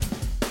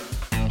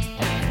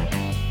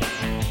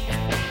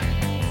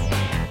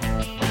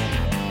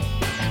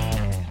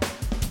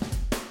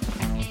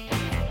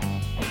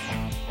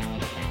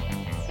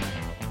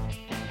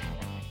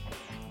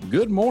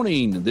Good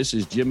morning. This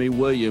is Jimmy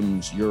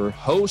Williams, your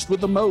host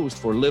with the most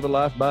for Live a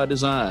Life by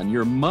Design,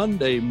 your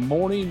Monday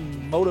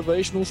morning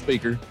motivational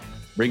speaker,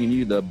 bringing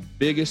you the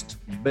biggest,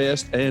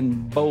 best,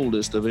 and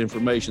boldest of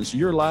information so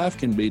your life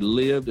can be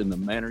lived in the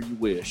manner you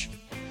wish.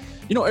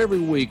 You know, every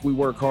week we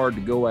work hard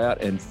to go out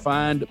and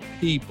find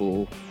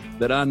people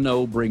that I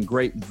know bring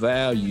great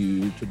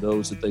value to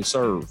those that they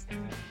serve.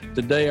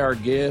 Today, our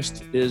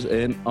guest is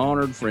an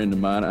honored friend of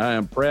mine. I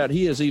am proud.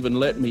 He has even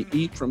let me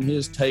eat from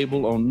his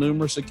table on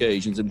numerous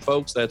occasions. And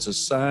folks, that's a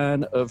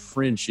sign of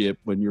friendship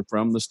when you're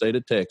from the state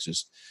of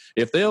Texas.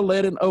 If they'll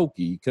let an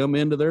Okie come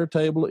into their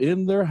table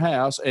in their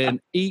house and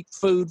eat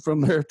food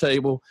from their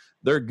table,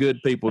 they're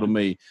good people to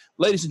me.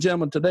 Ladies and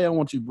gentlemen, today I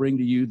want to bring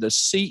to you the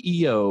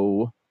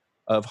CEO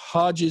of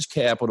Hodges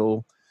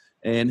Capital,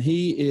 and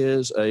he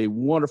is a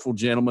wonderful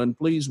gentleman.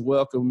 Please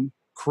welcome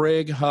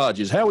Craig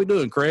Hodges. How are we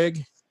doing,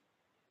 Craig?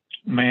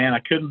 Man, I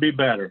couldn't be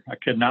better. I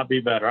could not be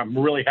better. I'm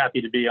really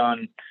happy to be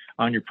on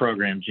your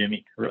program,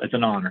 Jimmy. It's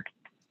an honor.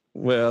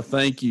 Well,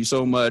 thank you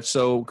so much.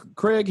 So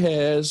Craig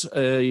has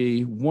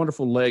a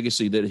wonderful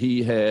legacy that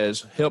he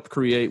has helped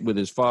create with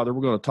his father.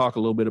 We're going to talk a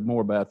little bit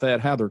more about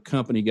that, how their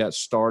company got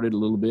started a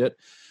little bit.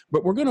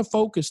 But we're going to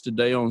focus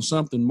today on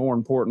something more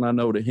important, I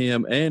know, to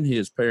him and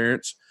his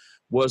parents,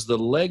 was the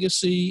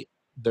legacy,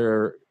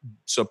 their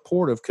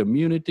supportive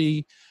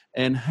community,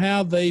 and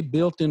how they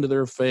built into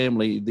their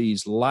family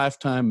these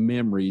lifetime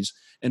memories.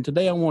 And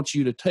today I want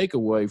you to take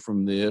away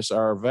from this,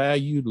 our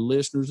valued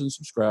listeners and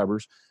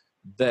subscribers,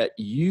 that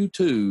you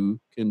too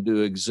can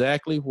do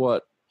exactly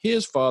what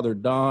his father,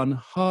 Don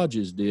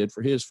Hodges, did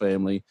for his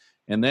family,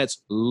 and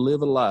that's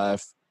live a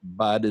life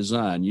by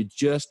design. You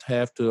just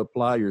have to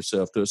apply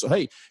yourself to it. So,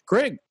 hey,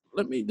 Craig,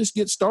 let me just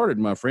get started,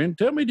 my friend.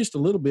 Tell me just a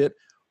little bit,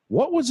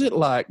 what was it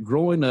like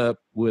growing up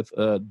with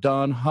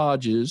Don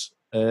Hodges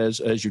as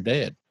your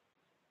dad?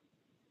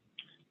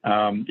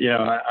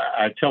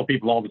 I tell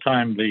people all the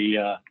time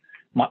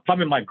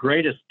probably my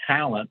greatest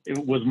talent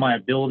was my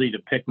ability to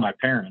pick my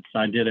parents.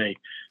 I did a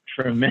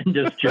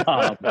tremendous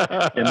job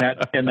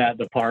in that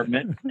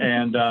department,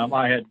 and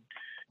I had,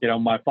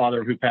 my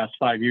father, who passed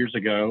 5 years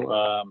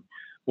ago,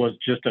 was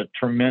just a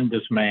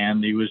tremendous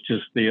man. He was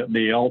just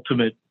the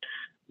ultimate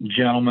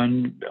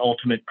gentleman,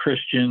 ultimate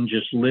Christian.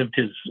 Just lived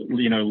his,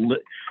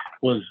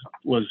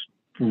 was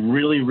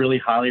really, really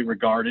highly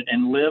regarded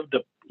and lived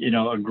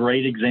a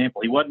great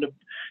example. He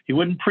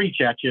wouldn't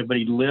preach at you, but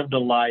he lived a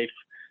life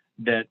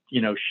that,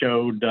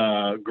 showed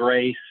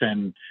grace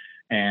and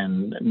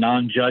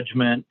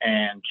non-judgment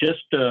and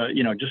just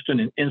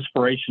an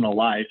inspirational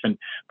life. And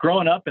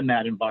growing up in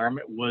that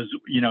environment was,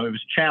 it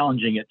was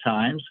challenging at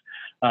times.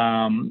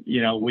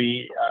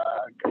 We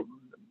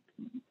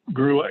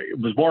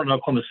was born in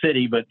Oklahoma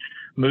City, but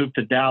moved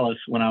to Dallas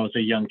when I was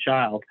a young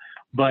child.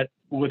 But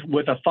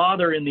with a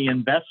father in the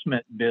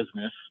investment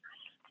business,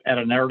 at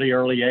an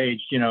early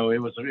age, it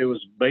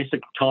was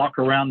basic talk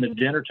around the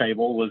dinner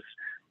table was,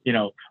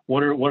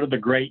 what are the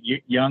great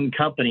young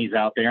companies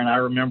out there? And I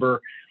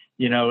remember,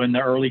 in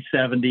the early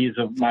 70s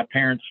of my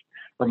parents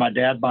or my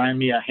dad buying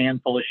me a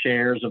handful of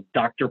shares of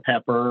Dr.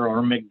 Pepper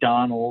or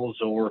McDonald's,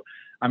 or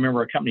I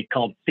remember a company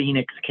called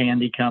Phoenix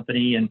Candy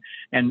Company.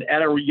 And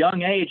at a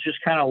young age, just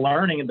kind of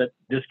learning that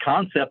this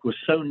concept was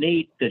so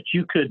neat that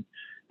you could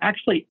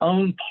actually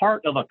own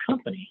part of a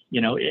company,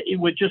 it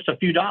with just a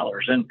few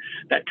dollars. And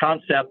that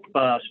concept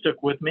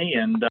stuck with me.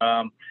 And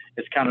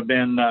it's kind of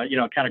been,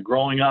 kind of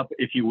growing up,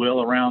 if you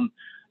will, around,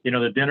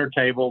 the dinner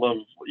table of,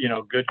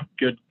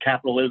 good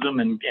capitalism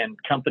and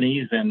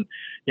companies. And,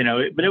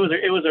 but it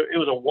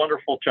was a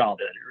wonderful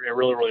childhood. It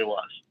really, really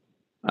was.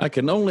 I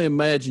can only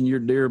imagine your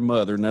dear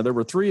mother. Now, there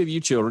were three of you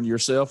children,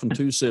 yourself and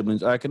two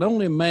siblings. I can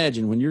only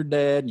imagine when your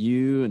dad,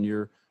 you, and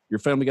your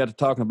family got to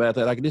talking about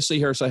that, I could just see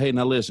her say, hey,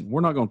 now listen,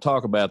 we're not going to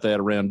talk about that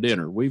around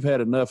dinner. We've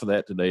had enough of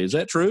that today. Is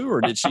that true? Or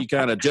did she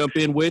kind of jump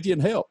in with you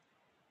and help?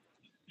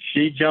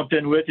 She jumped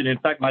in with you. And in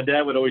fact, my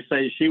dad would always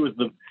say she was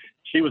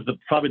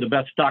probably the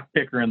best stock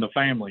picker in the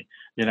family.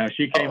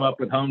 She came up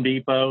with Home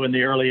Depot in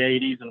the early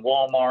 80s and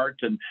Walmart.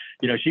 And,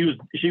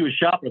 she was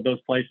shopping at those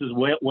places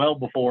well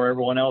before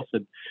everyone else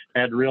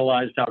had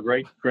realized how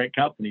great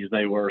companies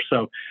they were.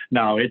 So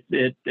no,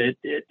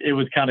 it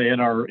was kind of in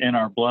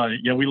our blood.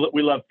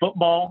 We love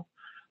football,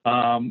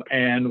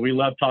 and we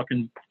love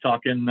talking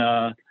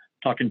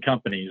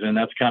companies, and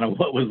that's kind of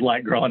what was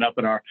like growing up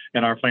in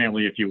our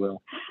family, if you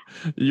will.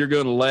 You're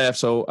going to laugh.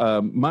 So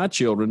my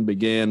children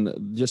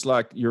began just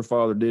like your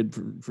father did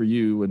for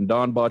you, and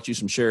Don bought you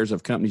some shares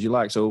of companies you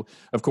like. So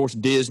of course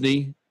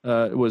Disney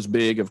was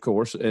big, of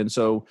course, and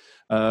so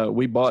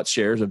we bought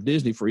shares of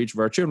Disney for each of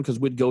our children because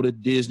we'd go to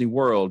Disney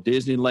World,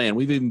 Disneyland.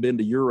 We've even been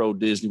to Euro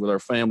Disney with our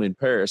family in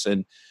Paris,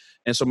 and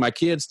so my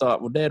kids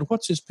thought, well, Dad,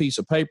 what's this piece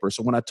of paper?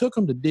 So when I took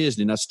them to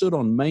Disney and I stood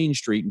on Main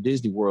Street in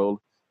Disney World,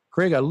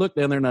 Craig, I looked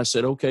down there and I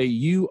said, okay,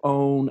 you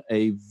own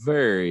a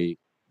very,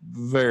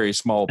 very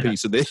small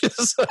piece of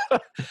this.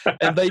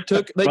 And they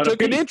took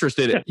an interest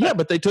in it. Yeah,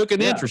 but they took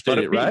an interest in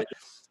it, right?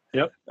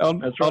 Yep.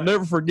 I'll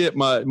never forget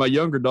my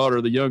younger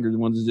daughter, the younger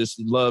one that just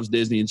loves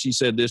Disney. And she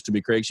said this to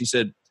me, Craig. She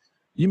said,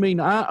 You mean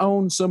I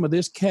own some of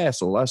this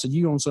castle? I said,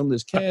 you own some of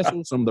this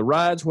castle, some of the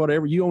rides,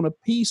 whatever. You own a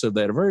piece of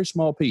that, a very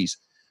small piece.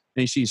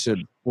 And she said,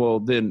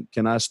 well, then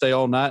can I stay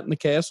all night in the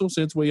castle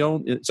since we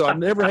own it? So I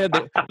never had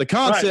the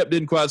concept right.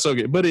 Didn't quite so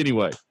good. But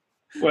anyway.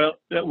 Well,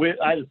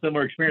 I had a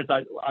similar experience.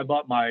 I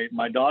bought my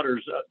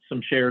daughters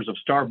some shares of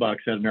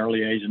Starbucks at an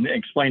early age and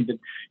explained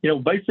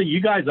that, basically you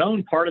guys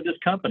own part of this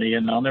company.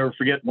 And I'll never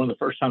forget one of the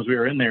first times we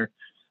were in there,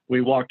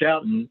 we walked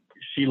out and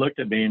she looked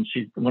at me and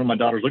one of my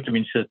daughters looked at me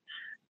and said,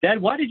 Dad,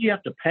 why did you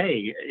have to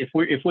pay if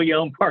we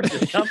own part of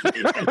this company?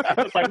 And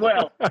I was like,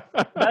 well,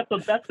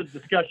 that's a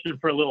discussion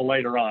for a little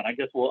later on. I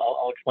guess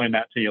I'll explain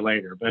that to you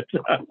later. But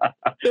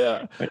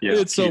yeah,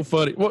 it's so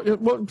funny.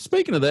 Well,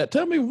 speaking of that,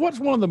 tell me what's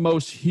one of the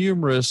most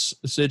humorous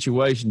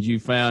situations you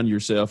found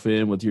yourself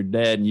in with your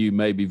dad and you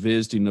maybe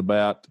visiting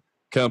about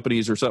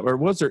companies or something? Or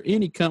was there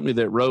any company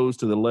that rose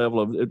to the level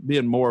of it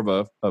being more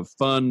of a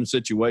fun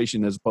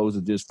situation as opposed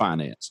to just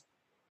finance?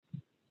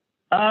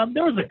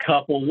 There was a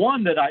couple.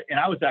 One that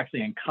I was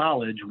actually in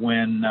college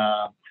when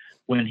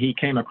he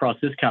came across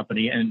this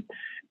company, and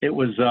it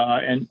was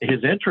and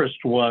his interest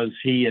was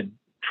he had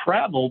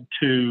traveled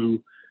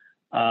to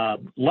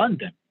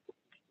London,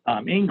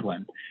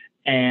 England,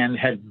 and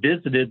had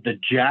visited the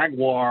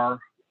Jaguar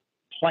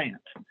plant,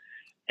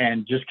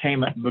 and just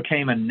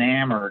became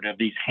enamored of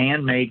these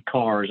handmade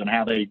cars and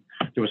how there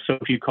were so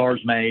few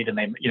cars made, and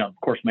they of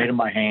course made them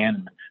by hand,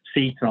 and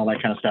seats and all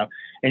that kind of stuff.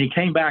 And he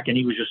came back and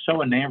he was just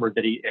so enamored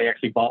that he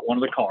actually bought one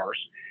of the cars.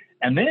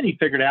 And then he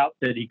figured out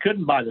that he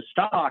couldn't buy the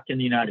stock in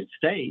the United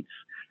States.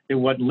 It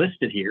wasn't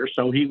listed here.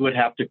 So he would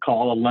have to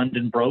call a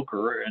London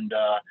broker and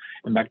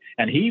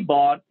he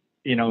bought,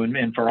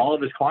 and for all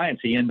of his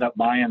clients, he ended up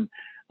buying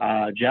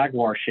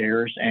Jaguar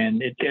shares.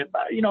 And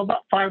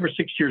about 5 or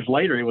 6 years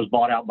later, it was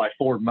bought out by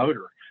Ford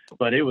Motor.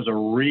 But it was a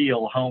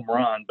real home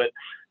run. But,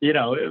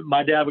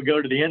 my dad would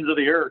go to the ends of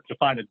the earth to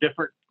find a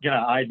different,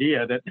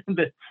 idea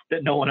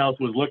that no one else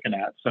was looking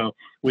at. So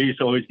we used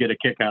to always get a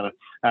kick out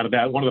of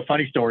that. One of the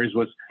funny stories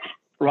was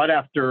right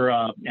after,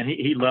 and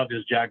he loved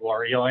his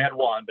Jaguar. He only had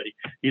one, but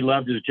he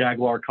loved his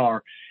Jaguar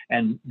car.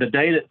 And the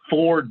day that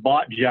Ford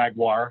bought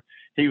Jaguar,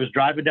 he was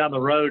driving down the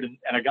road and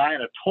a guy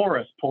in a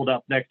Taurus pulled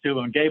up next to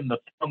him and gave him the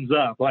thumbs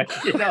up. Like,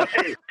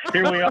 hey,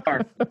 here we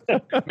are,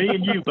 me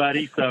and you,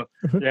 buddy. So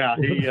yeah,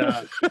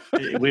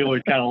 we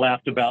always kind of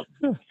laughed about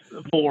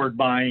Ford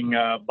buying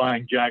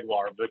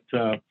Jaguar,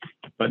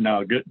 but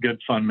no,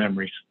 good fun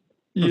memories.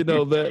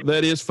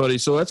 That is funny.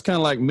 So that's kind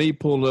of like me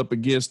pulling up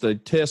against a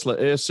Tesla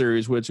S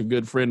Series, which a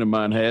good friend of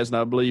mine has, and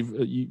I believe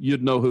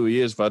you'd know who he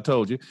is if I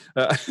told you.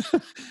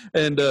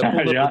 And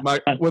pulled up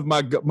with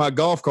my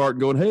golf cart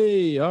and going,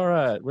 "Hey, all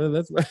right, well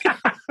that's we're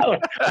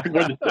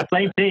the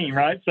same team,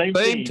 right? Same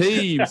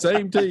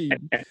team.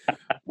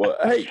 Well,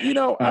 hey,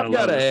 I've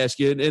got to ask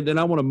you, and then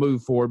I want to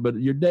move forward.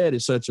 But your dad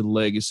is such a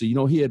legacy.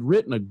 He had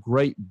written a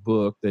great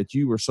book that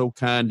you were so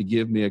kind to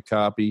give me a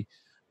copy.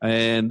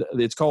 And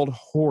it's called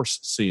Horse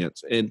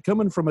Sense. And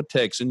coming from a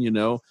Texan,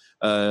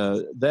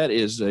 that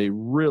is a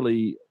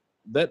really,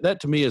 that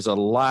to me is a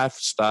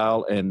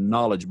lifestyle and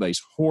knowledge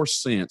base, Horse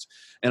Sense.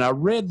 And I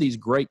read these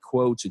great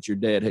quotes that your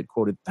dad had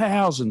quoted,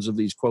 thousands of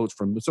these quotes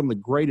from some of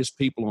the greatest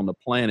people on the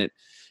planet.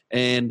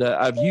 And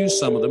I've used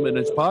some of them in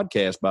this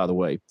podcast, by the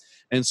way.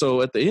 And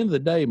so at the end of the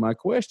day, my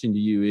question to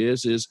you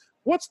is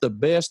what's the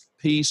best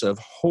piece of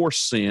horse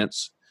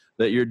sense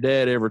that your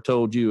dad ever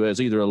told you as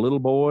either a little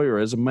boy or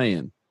as a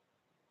man?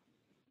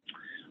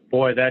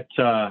 Boy, that's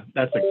a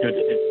good,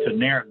 to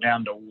narrow it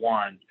down to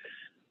one.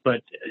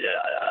 But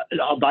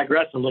I'll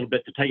digress a little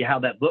bit to tell you how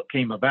that book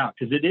came about,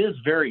 because it is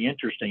very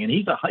interesting. And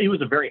he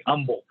was a very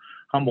humble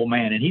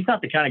man, and he's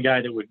not the kind of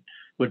guy that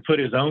would put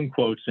his own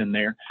quotes in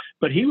there.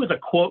 But he was a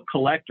quote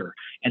collector,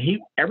 and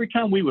every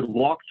time we would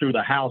walk through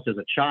the house as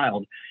a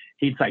child,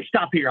 he'd say,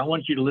 "Stop here, I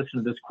want you to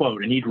listen to this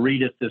quote." And he'd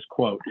read us this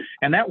quote.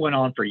 And that went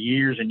on for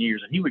years and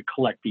years. And he would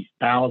collect these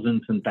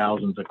thousands and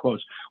thousands of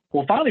quotes.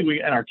 Well, finally,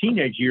 in our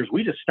teenage years,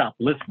 we just stopped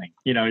listening,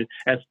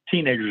 as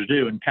teenagers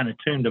do, and kind of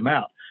tuned them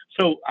out.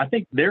 So I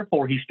think,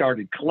 therefore, he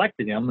started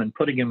collecting them and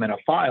putting them in a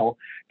file,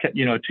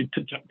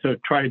 to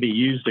try to be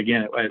used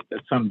again at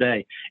some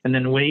day. And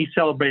then when he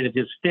celebrated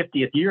his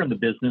 50th year in the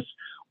business,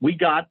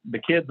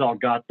 the kids all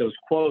got those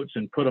quotes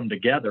and put them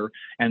together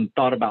and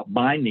thought about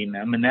binding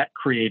them. And that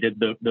created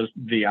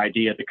the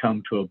idea to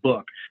come to a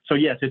book. So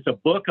yes, it's a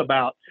book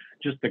about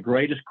just the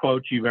greatest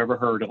quotes you've ever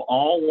heard of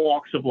all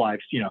walks of life,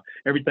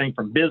 everything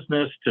from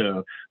business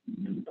to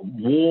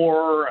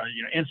war,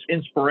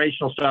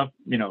 inspirational stuff,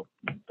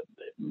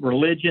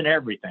 religion,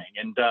 everything.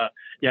 And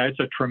it's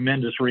a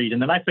tremendous read.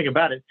 And the nice thing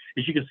about it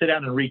is you can sit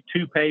down and read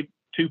two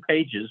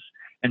pages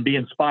and be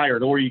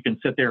inspired, or you can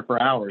sit there for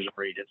hours and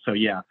read it. So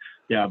yeah.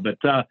 But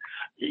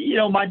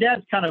my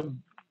dad's kind of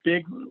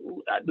big.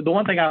 The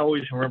one thing I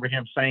always remember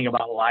him saying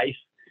about life,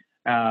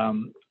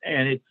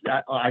 and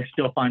I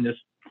still find this,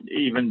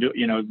 even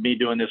me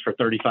doing this for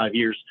 35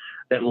 years,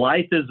 that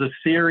life is a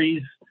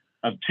series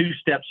of 2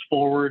 steps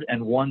forward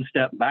and 1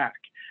 step back.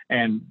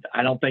 And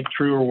I don't think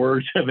truer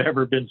words have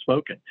ever been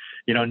spoken.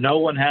 No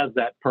one has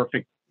that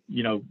perfect,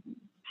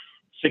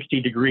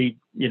 60-degree,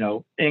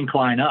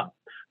 incline up.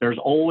 There's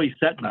always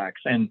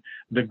setbacks. And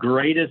I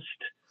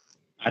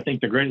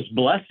think the greatest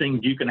blessings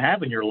you can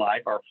have in your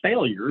life are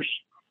failures,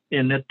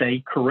 in that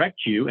they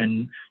correct you,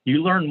 and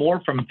you learn more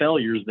from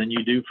failures than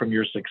you do from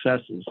your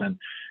successes. And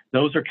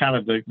those are kind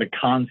of the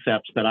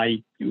concepts that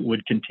I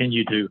would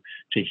continue to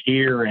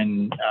hear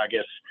and, I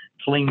guess,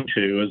 cling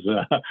to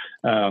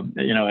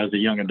as a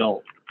young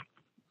adult.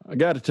 I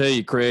got to tell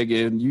you, Craig,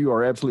 and you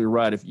are absolutely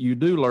right. If you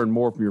do learn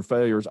more from your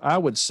failures, I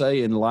would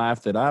say in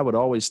life that I would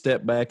always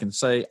step back and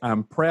say,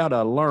 I'm proud I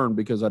learned,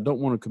 because I don't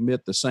want to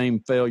commit the same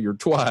failure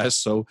twice.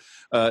 So,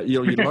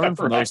 you learn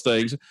from those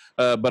things.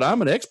 But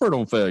I'm an expert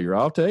on failure.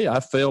 I'll tell you, I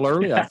fail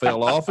early, I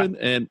fail often,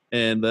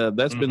 and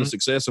that's been the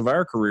success of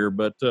our career.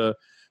 But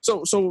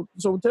so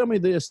tell me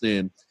this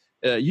then.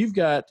 You've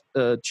got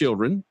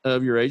children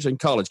of your age and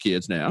college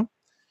kids now.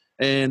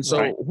 And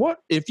so what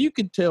if you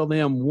could tell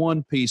them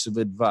one piece of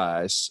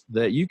advice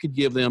that you could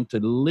give them to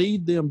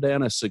lead them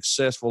down a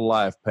successful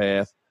life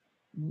path,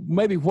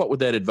 maybe what would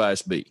that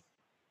advice be?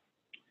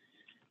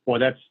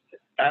 Well,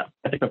 I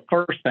think the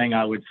first thing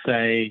I would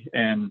say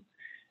and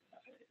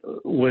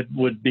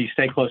would be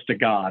stay close to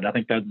God. I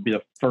think that would be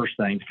the first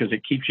thing, because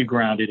it keeps you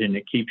grounded and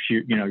it keeps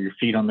you, your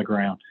feet on the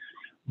ground.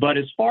 But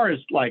as far as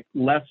like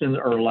lessons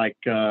or like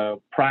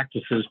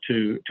practices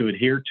to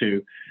adhere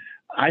to,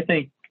 I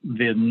think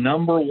the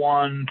number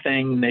one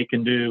thing they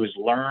can do is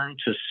learn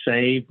to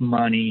save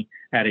money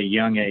at a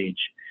young age,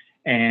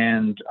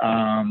 and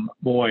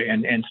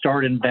and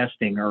start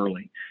investing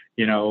early.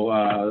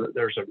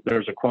 There's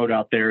a quote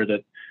out there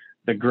that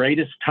the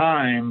greatest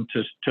time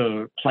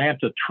to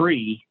plant a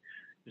tree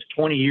is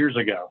 20 years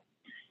ago.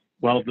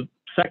 Well, the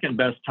second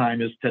best time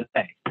is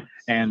today,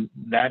 and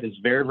that is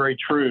very, very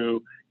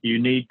true. You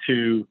need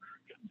to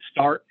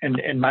start,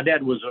 and my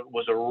dad was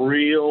a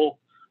real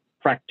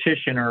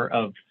practitioner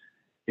of,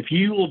 if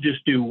you will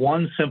just do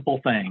one simple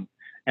thing,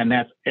 and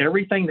that's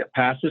everything that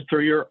passes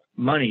through your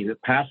money,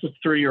 that passes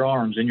through your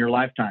arms in your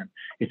lifetime,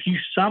 if you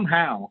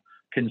somehow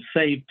can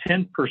save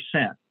 10%,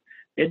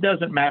 it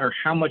doesn't matter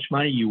how much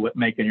money you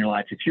make in your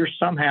life. If you're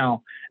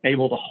somehow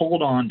able to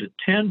hold on to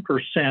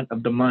 10%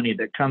 of the money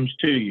that comes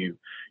to you,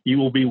 you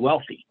will be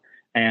wealthy.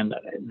 And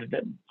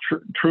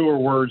truer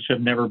words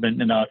have never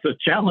been enough. It's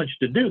a challenge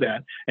to do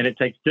that, and it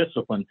takes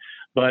discipline.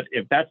 But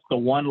if that's the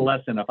one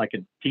lesson, if I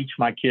could teach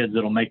my kids,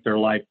 it'll make their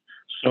life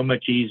so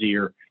much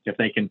easier if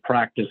they can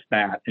practice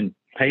that and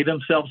pay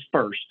themselves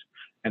first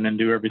and then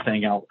do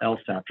everything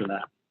else after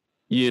that.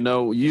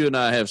 You and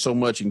I have so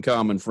much in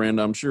common, friend.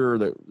 I'm sure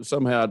that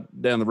somehow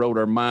down the road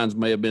our minds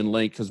may have been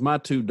linked, because my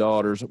two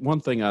daughters,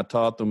 one thing I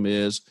taught them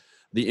is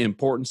the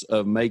importance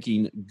of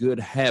making good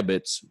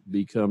habits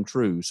become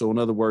true. So in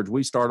other words,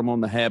 we start them on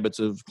the habits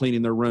of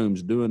cleaning their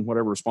rooms, doing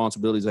whatever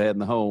responsibilities they had in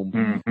the home.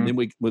 Mm-hmm. Then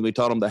we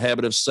taught them the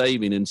habit of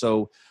saving. And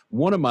so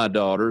one of my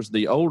daughters,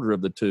 the older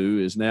of the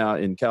two, is now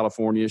in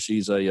California.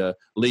 She's a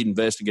lead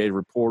investigative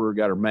reporter,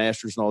 got her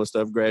master's and all this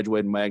stuff,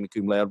 graduated magna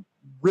cum laude,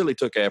 really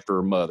took after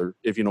her mother,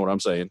 if you know what I'm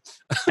saying.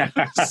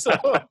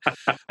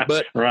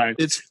 But right.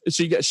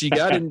 She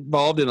got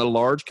involved in a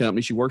large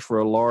company. She works for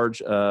a large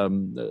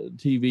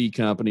TV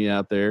company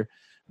out there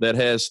that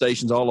has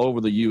stations all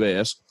over the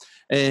U.S.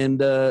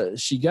 And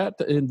she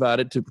got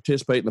invited to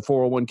participate in the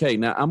 401k.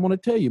 Now, I'm going to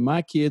tell you,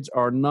 my kids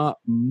are not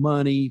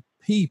money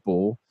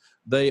people.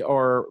 They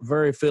are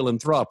very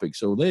philanthropic.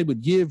 So they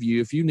would give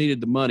you, if you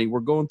needed the money, we're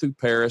going through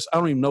Paris. I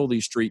don't even know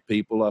these street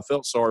people. I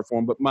felt sorry for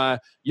them. But my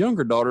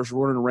younger daughters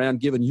were running around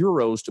giving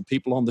euros to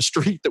people on the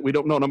street that we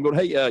don't know. And I'm going,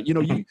 hey,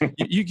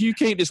 you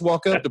can't just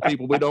walk up to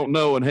people we don't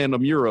know and hand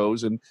them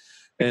euros.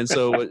 And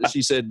so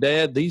she said,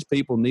 Dad, these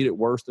people need it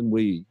worse than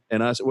we.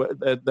 And I said, well,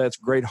 that's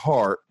great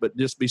heart, but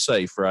just be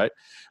safe, right?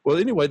 Well,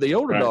 anyway, the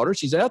older daughter,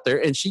 she's out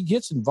there and she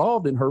gets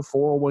involved in her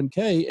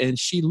 401k, and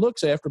she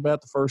looks after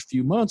about the first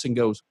few months and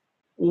goes,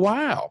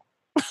 wow.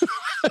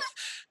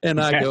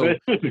 And I go,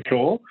 this is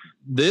cool.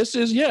 This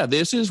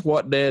is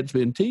what Dad's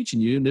been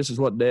teaching you, and this is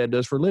what Dad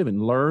does for a living.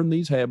 Learn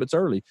these habits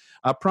early.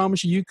 I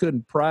promise you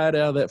couldn't pry it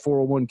out of that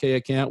 401k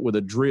account with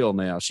a drill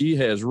now. She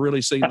has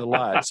really seen the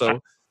light. So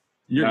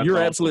you're awesome.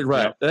 Absolutely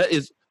right.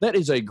 Yeah. That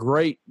is a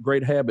great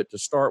habit to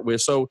start with.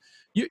 So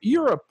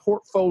you're a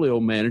portfolio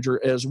manager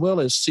as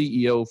well as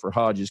CEO for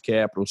Hodges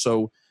Capital.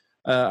 So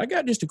I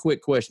got just a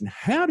quick question.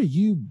 How do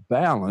you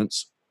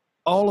balance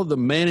all of the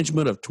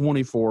management of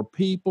 24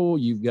 people?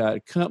 You've got a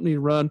company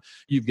to run.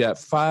 You've got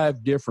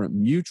 5 different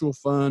mutual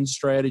fund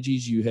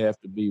strategies you have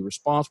to be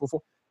responsible for.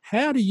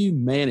 How do you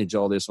manage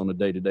all this on a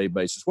day-to-day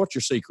basis? What's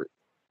your secret?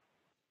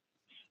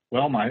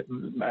 Well,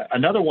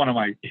 another one of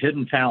my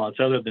hidden talents,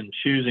 other than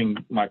choosing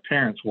my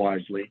parents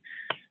wisely,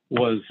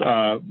 was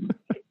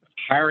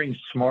hiring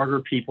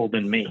smarter people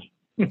than me.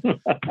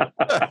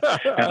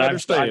 I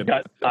understand.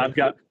 I've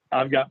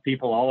got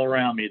people all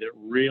around me that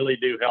really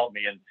do help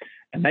me,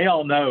 and they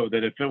all know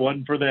that if it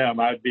wasn't for them,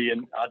 I'd be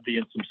in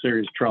some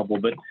serious trouble.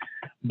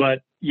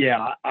 But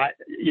yeah,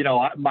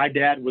 my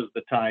dad was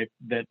the type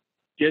that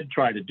did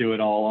try to do it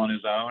all on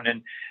his own.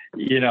 And,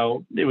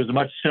 it was a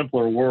much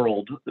simpler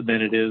world than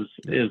it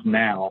is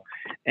now.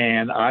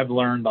 And I've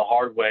learned the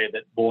hard way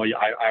that, boy,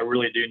 I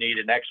really do need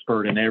an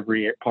expert in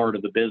every part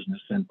of the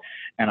business. And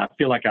I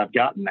feel like I've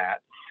gotten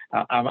that.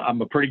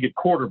 I'm a pretty good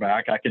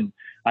quarterback. I can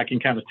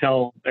kind of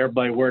tell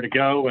everybody where to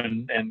go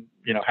and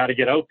how to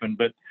get open,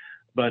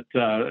 but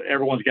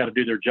everyone's got to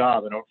do their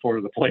job in order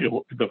for the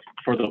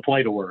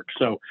play to work.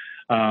 So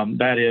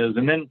that is,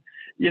 and then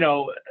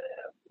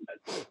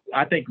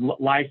I think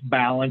life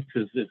balance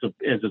is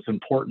as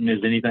important as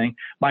anything.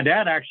 My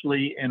dad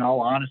actually, in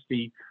all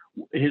honesty,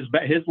 his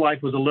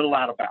life was a little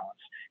out of balance.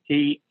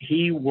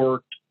 He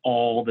worked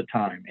all the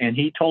time, and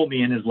he told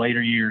me in his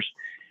later years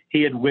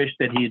he had wished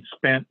that he had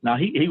spent. Now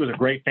he was a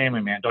great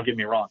family man, don't get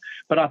me wrong,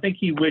 but I think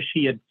he wished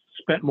he had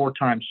spent more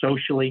time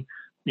socially,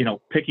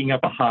 picking up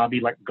a hobby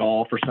like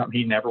golf or something.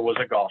 He never was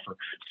a golfer.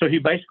 So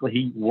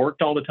he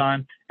worked all the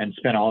time and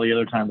spent all the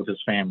other time with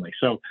his family.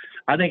 So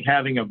I think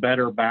having a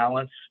better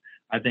balance,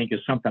 I think, is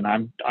something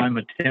I'm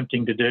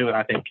attempting to do. And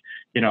I think,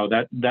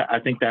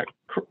 that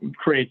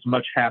creates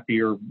much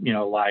happier,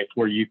 life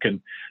where you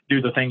can do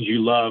the things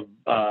you love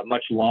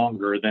much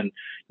longer than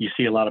you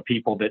see a lot of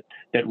people that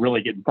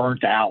really get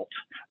burnt out,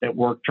 that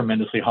work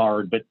tremendously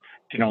hard, but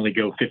can only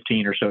go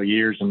 15 or so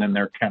years and then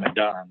they're kind of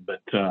done.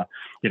 But,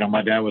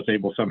 my dad was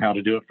able somehow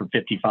to do it for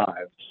 55.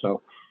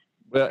 So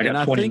well, I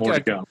got 20 more to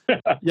go.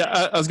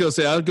 Yeah, I was going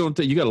to say,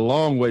 you got a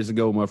long ways to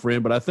go, my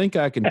friend, but I think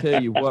I can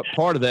tell you what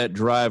part of that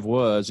drive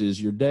is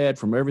your dad,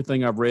 from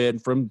everything I've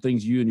read, from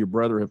things you and your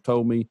brother have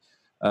told me,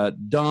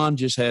 Don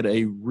just had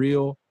a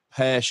real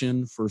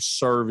passion for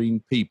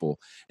serving people.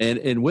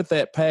 And with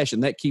that passion,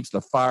 that keeps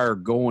the fire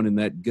going in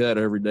that gut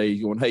every day.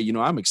 You're going, hey,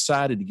 I'm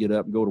excited to get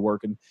up and go to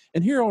work.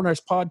 And here on our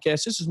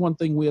podcast, this is one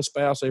thing we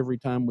espouse every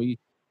time we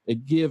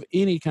give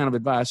any kind of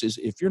advice is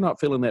if you're not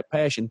feeling that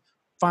passion,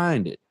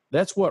 find it.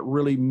 That's what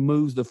really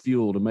moves the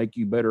fuel to make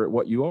you better at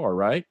what you are,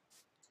 right?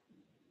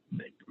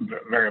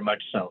 Very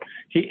much so.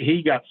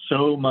 He got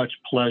so much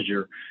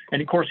pleasure.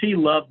 And, of course, he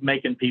loved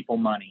making people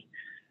money.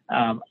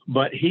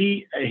 But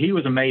he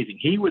was amazing.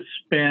 He would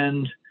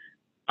spend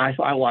 –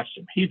 I watched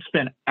him. He'd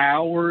spend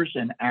hours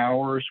and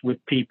hours with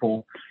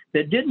people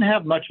that didn't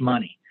have much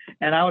money.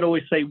 And I would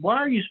always say, why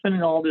are you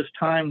spending all this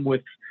time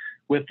with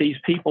these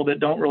people that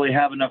don't really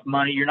have enough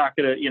money? You're not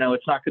going to,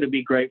 it's not going to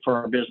be great for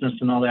our business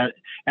and all that.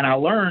 And I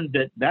learned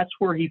that that's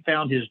where he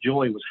found his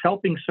joy, was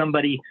helping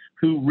somebody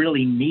who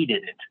really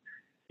needed it.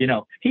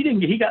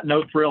 He got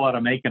no thrill out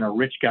of making a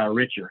rich guy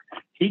richer.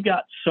 He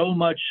got so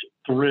much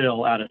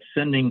thrill out of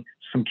sending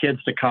some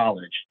kids to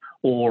college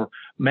or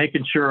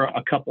making sure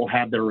a couple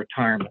had their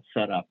retirement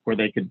set up where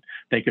they could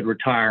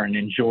retire and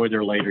enjoy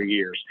their later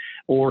years,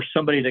 or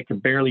somebody that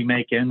could barely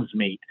make ends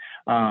meet,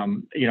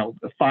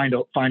 find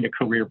a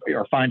career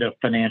or find a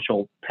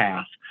financial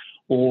path,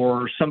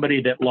 or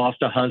somebody that lost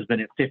a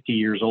husband at 50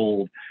 years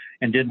old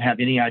and didn't have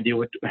any idea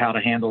how to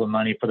handle the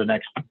money for the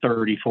next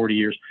 30, 40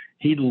 years.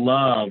 He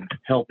loved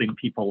helping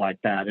people like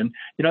that. And,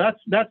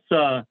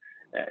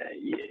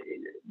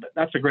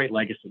 that's a great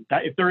legacy.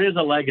 If there is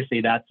a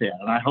legacy, that's it.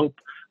 And I hope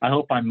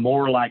I'm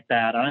more like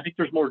that. And I think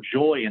there's more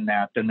joy in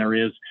that than there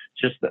is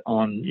just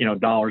on,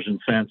 dollars and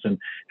cents and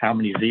how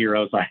many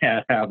zeros I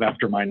have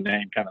after my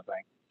name kind of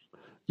thing.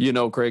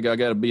 Craig, I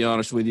got to be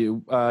honest with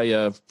you.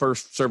 I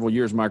first several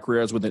years of my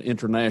career, I was with an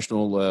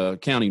international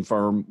accounting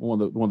firm,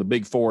 one of the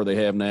big four they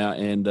have now,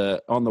 and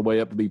on the way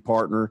up to be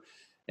partner.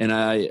 And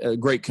a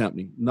great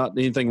company, not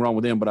anything wrong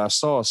with them, but I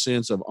saw a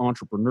sense of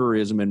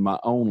entrepreneurism in my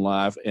own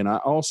life. And I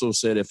also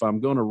said, if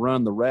I'm going to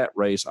run the rat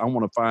race, I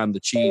want to find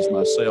the cheese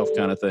myself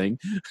kind of thing.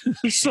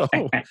 So,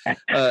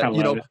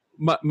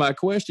 my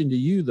question to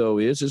you, though,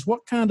 is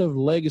what kind of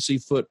legacy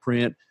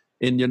footprint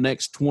in your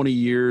next 20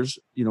 years,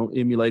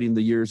 emulating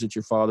the years that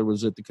your father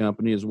was at the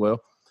company as well,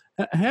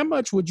 how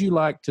much would you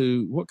like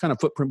to, what kind of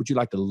footprint would you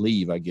like to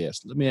leave, I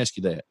guess? Let me ask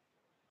you that.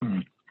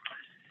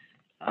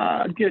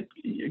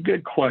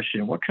 Good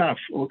question. What kind of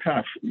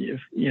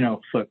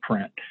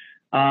footprint?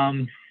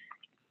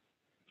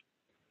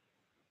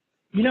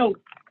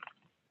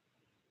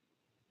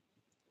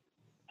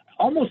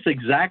 Almost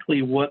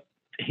exactly what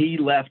he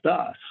left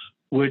us,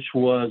 which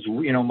was,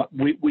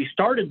 we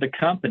started the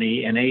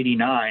company in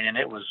 '89 and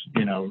it was,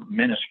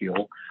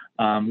 minuscule.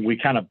 We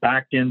kind of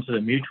backed into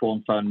the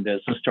mutual fund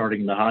business,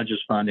 starting the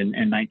Hodges Fund in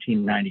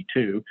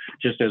 1992,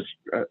 just as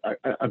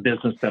a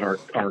business that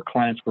our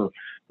clients were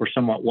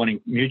somewhat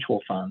wanting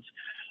mutual funds.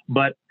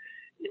 But,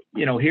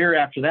 here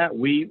after that,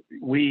 we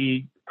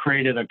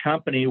created a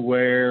company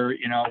where,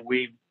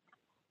 we've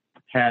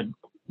had,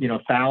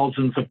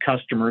 thousands of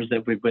customers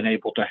that we've been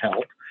able to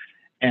help.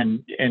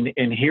 And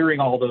hearing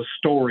all those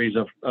stories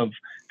of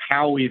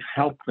how we've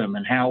helped them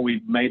and how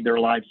we've made their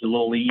lives a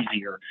little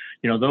easier,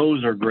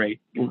 those are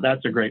great.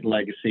 That's a great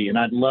legacy. And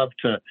I'd love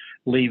to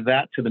leave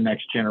that to the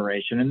next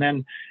generation. And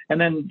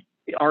then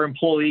our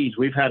employees,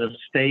 we've had a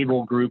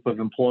stable group of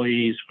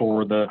employees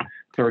for the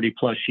 30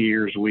 plus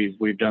years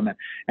we've done that.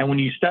 And when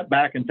you step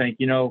back and think,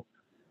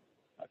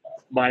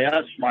 by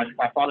us, my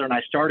father and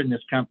I starting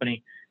this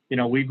company,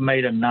 we've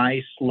made a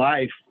nice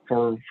life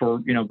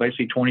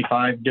basically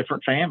 25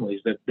 different families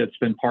that's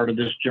been part of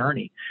this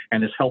journey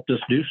and has helped us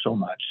do so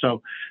much.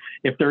 So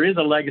if there is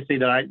a legacy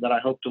that I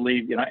hope to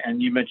leave,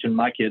 and you mentioned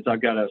my kids,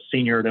 I've got a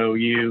senior at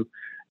OU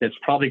that's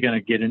probably going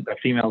to get in, a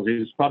female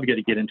who's probably going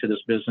to get into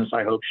this business.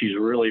 I hope she's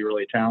really,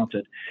 really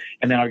talented.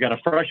 And then I've got a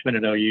freshman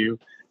at OU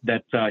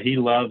that he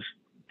loves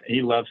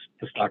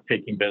the stock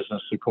picking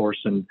business, of course,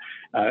 and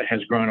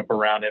has grown up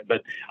around it.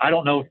 But I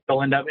don't know if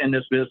they'll end up in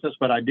this business,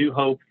 but I do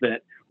hope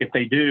that if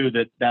they do,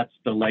 that's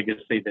the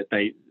legacy that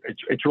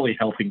it's really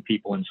helping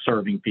people and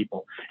serving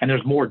people. And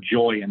there's more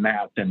joy in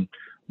that than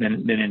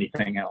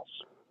anything else.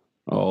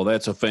 Oh,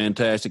 that's a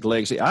fantastic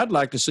legacy. I'd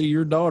like to see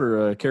your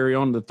daughter carry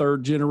on the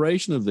third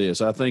generation of this.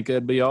 I think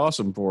that'd be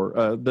awesome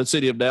for the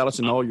city of Dallas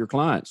and all your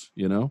clients,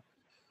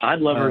 I'd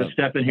love her to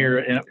step in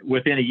here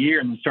within a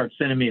year and start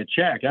sending me a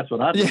check. That's what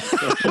I'd do.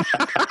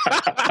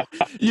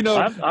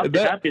 I'll be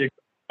happy to.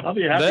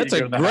 That's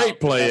a great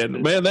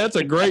plan, man. That's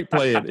a great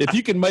plan. If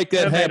you can make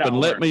that happen,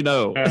 let me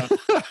know.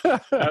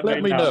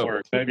 Let me know.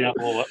 Work. Maybe I'm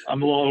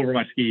a little over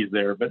my skis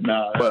there, but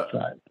no.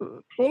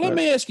 Well, let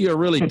me ask you a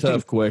really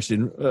tough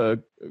question,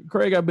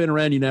 Craig. I've been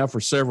around you now for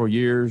several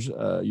years.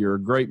 You're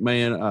a great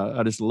man.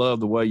 I just love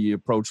the way you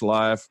approach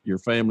life. Your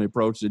family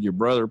approaches it. Your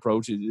brother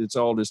approaches it. It's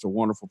all just a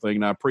wonderful thing,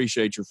 and I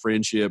appreciate your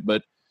friendship.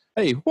 But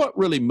hey, what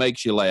really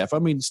makes you laugh? I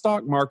mean,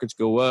 stock markets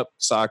go up,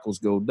 cycles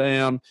go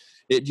down.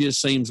 It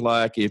just seems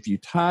like if you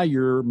tie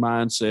your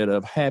mindset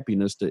of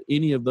happiness to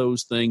any of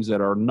those things that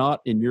are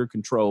not in your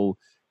control,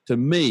 to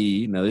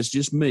me, now this is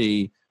just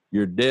me,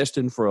 you're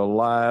destined for a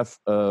life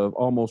of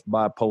almost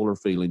bipolar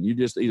feeling. You're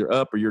just either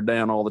up or you're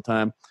down all the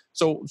time.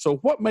 So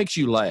what makes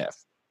you laugh?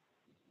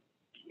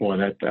 Boy,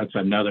 that's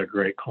another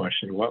great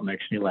question. What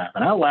makes me laugh?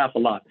 And I laugh a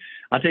lot.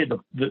 I tell you,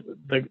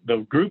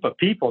 the group of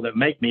people that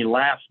make me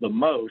laugh the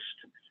most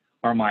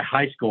are my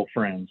high school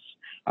friends.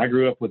 I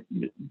grew up with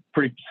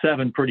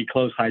seven pretty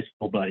close high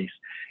school buddies,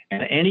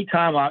 and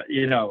anytime I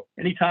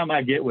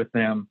get with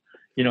them,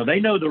 they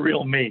know the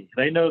real me.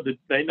 They know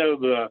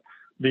the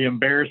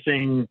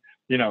embarrassing,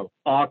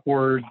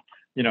 awkward,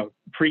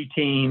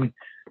 preteen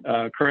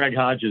Craig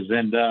Hodges,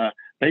 and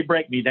they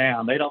break me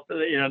down. They don't,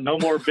 no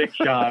more big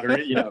shot or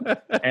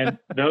and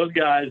those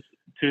guys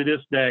to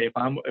this day,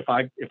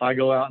 if I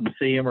go out and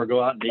see them or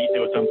go out and eat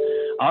with them,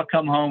 I'll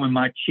come home and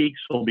my cheeks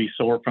will be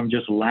sore from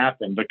just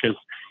laughing because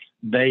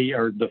they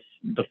are the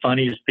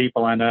funniest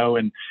people I know,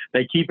 and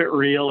they keep it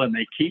real and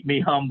they keep me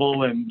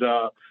humble. And,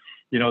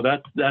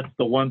 that's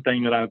the one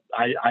thing that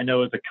I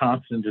know is a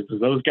constant is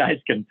those guys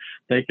can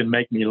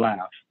make me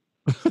laugh.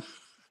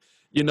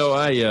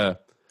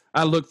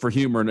 I look for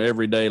humor in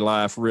everyday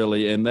life,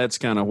 really, and that's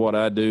kind of what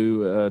I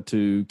do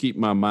to keep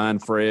my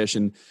mind fresh.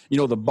 And,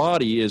 the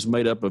body is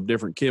made up of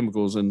different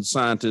chemicals, and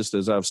scientists,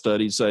 as I've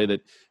studied, say that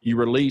you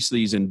release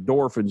these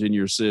endorphins in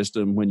your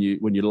system when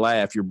you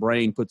laugh. Your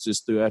brain puts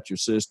this throughout your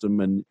system,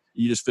 and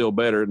you just feel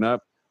better. And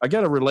I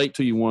got to relate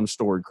to you one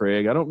story,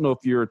 Craig. I don't know if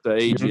you're at the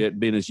age yet,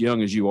 being as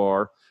young as you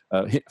are.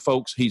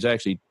 Folks, he's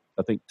actually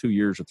I think 2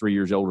 years or 3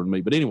 years older than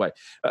me. But anyway,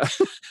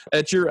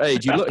 at your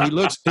age, he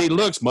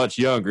looks much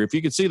younger. If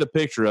you could see the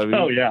picture of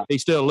him, he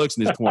still looks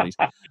in his 20s.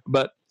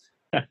 But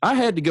I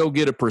had to go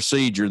get a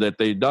procedure that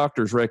the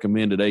doctors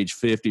recommended age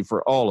 50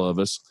 for all of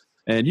us.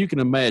 And you can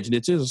imagine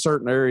it's in a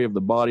certain area of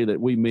the body that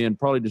we men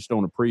probably just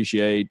don't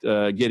appreciate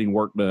getting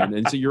work done.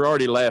 And so you're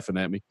already laughing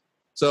at me.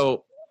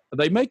 So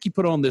they make you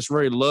put on this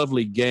very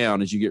lovely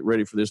gown as you get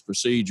ready for this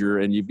procedure.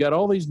 And you've got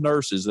all these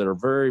nurses that are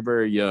very,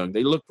 very young.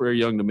 They look very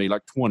young to me,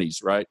 like 20s,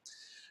 right?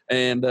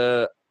 And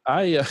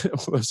I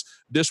was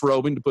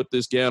disrobing to put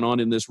this gown on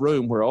in this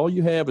room where all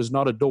you have is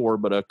not a door,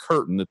 but a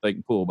curtain that they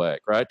can pull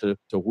back, right, to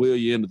wheel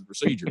you into the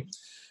procedure.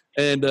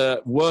 And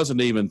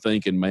wasn't even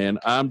thinking, man.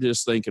 I'm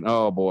just thinking,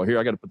 oh, boy, here,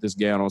 I got to put this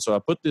gown on. So I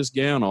put this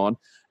gown on,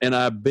 and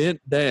I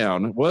bent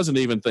down. Wasn't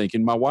even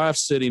thinking. My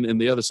wife's sitting in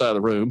the other side of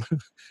the room.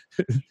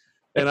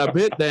 And I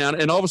bent down,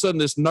 and all of a sudden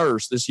this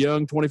nurse, this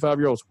young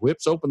 25-year-old,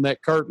 whips open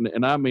that curtain,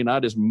 and I mean, I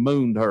just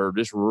mooned her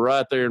just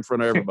right there in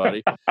front of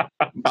everybody.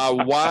 My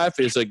wife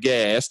is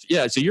aghast.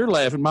 Yeah, so you're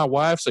laughing. My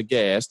wife's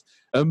aghast.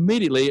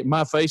 Immediately,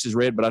 my face is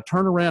red, but I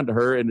turn around to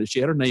her, and she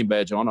had her name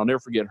badge on. I'll never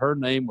forget. Her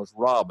name was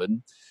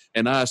Robin.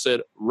 And I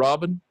said,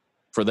 Robin,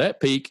 for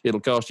that peak, it'll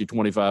cost you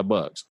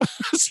 $25.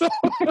 So,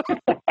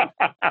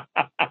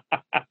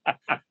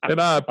 and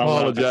I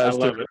apologize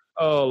to her.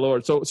 Oh,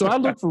 Lord. So I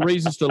look for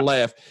reasons to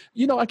laugh.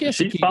 You know, I guess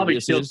she's probably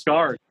still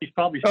scarred. She's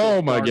probably still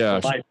oh, my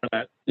gosh. For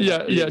that.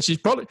 Yeah. She's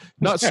probably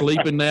not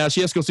sleeping now. She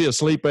has to go see a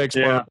sleep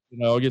expert. Yeah. You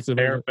know, get some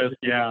therapist.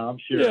 Yeah, I'm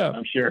sure. Yeah.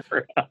 I'm sure.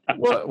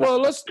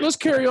 well, let's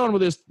carry on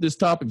with this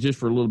topic just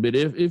for a little bit.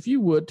 If you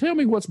would, tell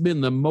me what's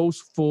been the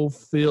most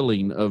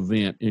fulfilling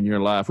event in your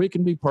life. It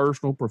can be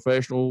personal,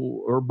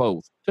 professional, or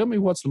both. Tell me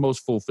what's the most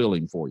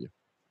fulfilling for you.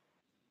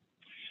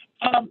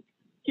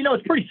 You know,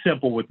 it's pretty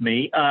simple with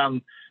me.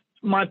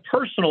 My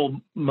personal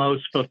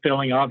most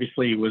fulfilling,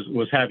 obviously,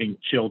 was having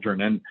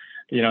children, and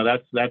you know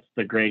that's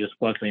the greatest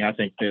blessing I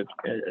think that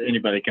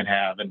anybody can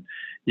have. And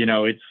you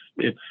know, it's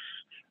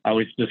I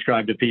always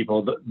describe to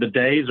people the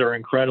days are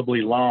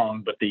incredibly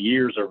long, but the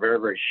years are very,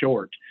 very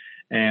short.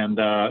 And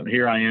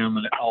here I am,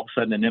 and all of a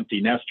sudden an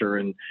empty nester.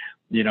 And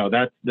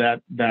that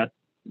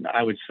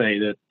I would say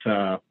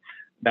that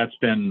that's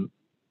been,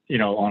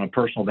 on a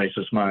personal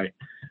basis, my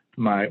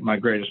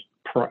greatest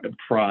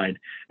pride.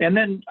 And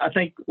then I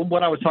think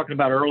what I was talking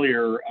about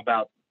earlier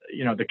about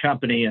the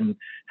company and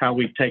how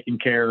we've taken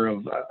care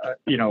of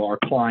our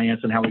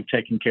clients and how we've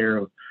taken care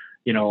of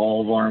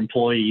all of our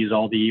employees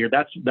all the year.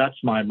 That's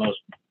my most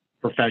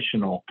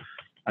professional,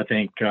 I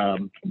think,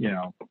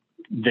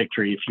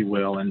 victory, if you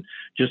will, and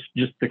just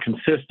the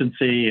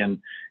consistency and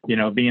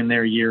being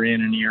there year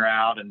in and year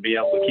out and be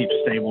able to keep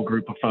a stable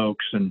group of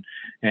folks and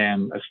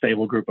a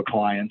stable group of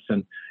clients.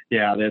 And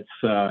yeah,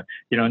 that's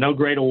no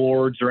great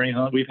awards or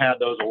anything. We've had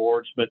those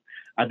awards, but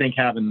I think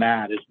having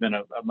that has been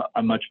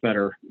a much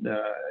better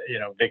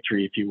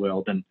victory, if you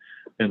will, than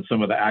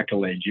some of the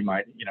accolades you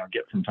might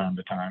get from time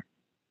to time.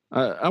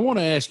 I want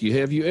to ask you,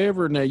 have you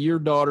ever, now your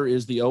daughter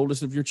is the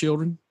oldest of your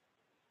children,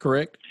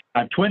 correct? I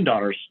have twin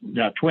daughters.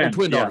 Yeah, twins.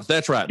 Twin daughters.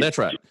 Yeah. That's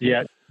right.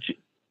 Yeah.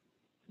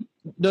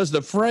 Does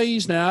the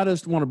phrase, now I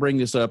just want to bring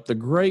this up, the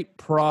great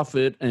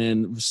prophet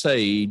and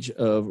sage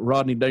of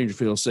Rodney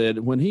Dangerfield said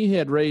when he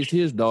had raised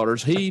his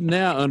daughters, he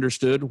now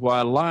understood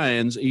why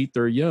lions eat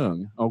their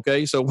young.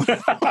 Okay, so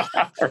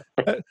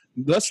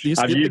let's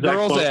just get the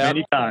girls out.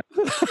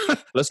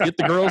 Let's get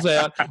the girls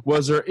out.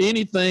 Was there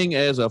anything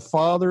as a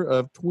father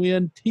of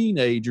twin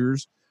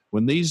teenagers,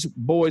 when these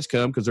boys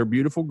come, because they're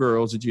beautiful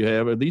girls that you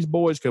have, and these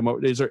boys come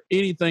up, is there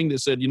anything that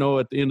said,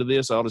 at the end of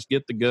this, I'll just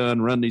get the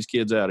gun, run these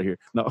kids out of here?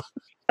 No.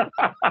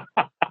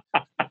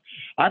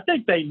 I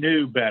think they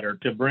knew better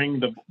to bring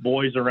the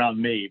boys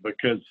around me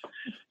because,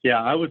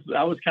 I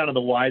was kind of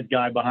the wise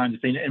guy behind the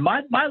scene, and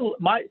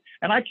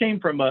and I came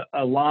from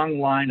a long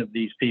line of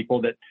these people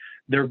that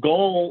their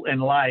goal in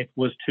life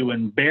was to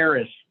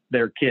embarrass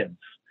their kids,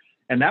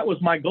 and that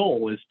was my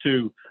goal, is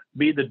to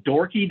be the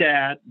dorky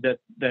dad that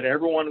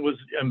everyone was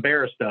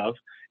embarrassed of.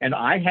 And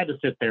I had to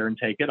sit there and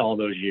take it all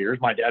those years.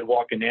 My dad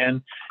walking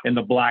in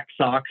the black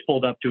socks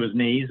pulled up to his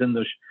knees and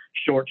the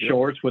short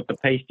shorts with the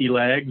pasty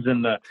legs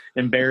and the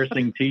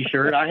embarrassing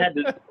T-shirt. I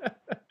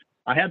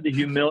had to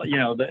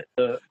humiliate,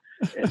 to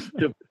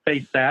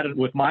face that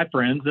with my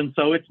friends. And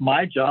so it's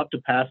my job to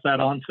pass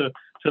that on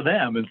to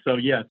them. And so,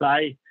 yes,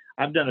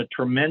 I've done a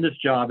tremendous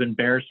job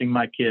embarrassing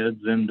my kids,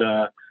 and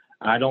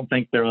I don't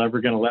think they're ever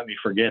going to let me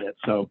forget it.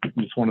 So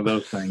it's one of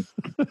those things.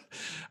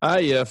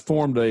 I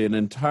formed an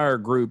entire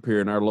group here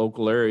in our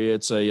local area.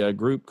 It's a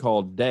group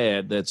called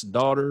DAD. That's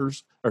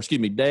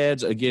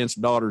Dads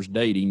Against Daughters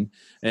Dating.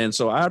 And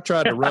so I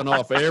tried to run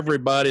off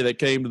everybody that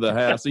came to the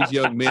house. These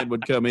young men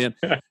would come in.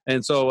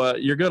 And so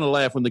you're going to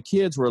laugh. When the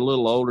kids were a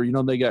little older,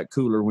 they got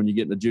cooler when you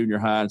get into junior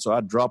high. And so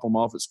I'd drop them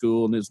off at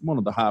school. And it's one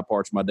of the high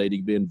parts of my dating,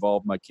 to be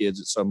involved with my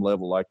kids at some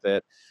level like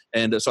that.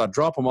 And so I'd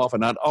drop them off,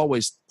 and I'd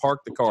always park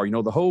the car.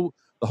 The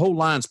whole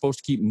line's supposed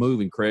to keep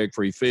moving, Craig,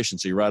 for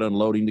efficiency, right?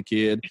 Unloading the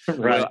kid.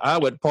 Right. Well, I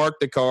would park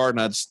the car, and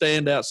I'd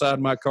stand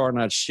outside my car,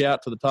 and I'd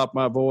shout to the top of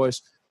my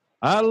voice,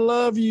 "I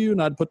love you,"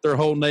 and I'd put their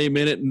whole name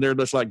in it, and they're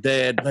just like,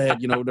 Dad, they're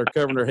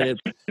covering their head.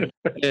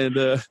 And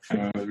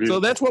so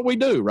that's what we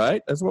do,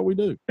 right? That's what we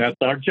do. That's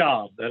our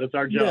job. That is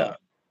our job.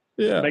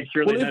 Yeah. Make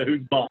sure they know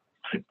who's boss.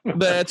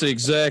 That's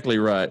exactly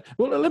right.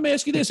 Well, let me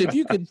ask you this. If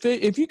you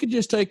could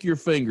just take your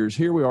fingers,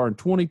 here we are in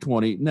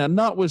 2020, now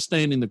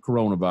notwithstanding the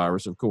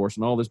coronavirus, of course,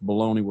 and all this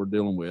baloney we're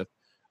dealing with,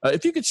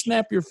 if you could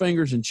snap your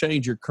fingers and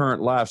change your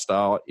current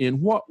lifestyle,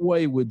 in what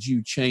way would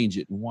you change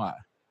it and why?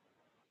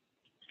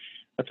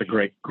 That's a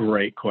great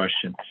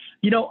question.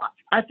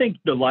 I think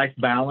the life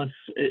balance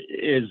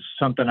is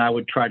something I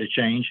would try to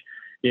change.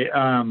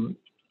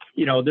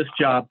 This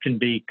job can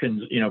be,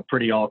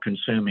 pretty all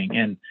consuming,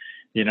 and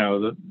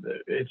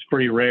it's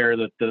pretty rare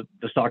that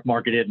the stock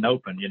market isn't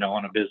open,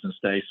 on a business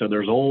day. So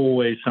there's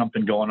always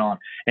something going on,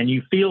 and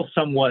you feel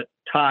somewhat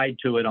tied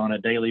to it on a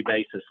daily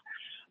basis.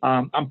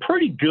 I'm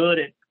pretty good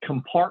at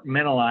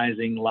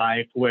compartmentalizing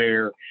life,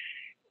 where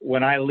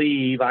when I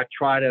leave, I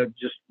try to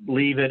just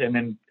leave it and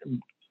then,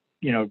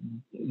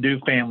 do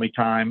family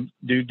time,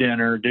 do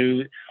dinner,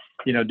 do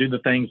the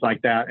things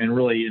like that, and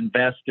really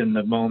invest in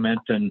the moment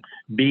and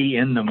be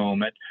in the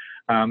moment.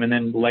 And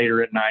then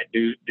later at night,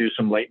 do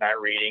some late night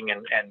reading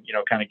and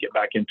kind of get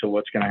back into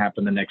what's going to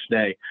happen the next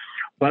day.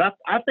 But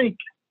I think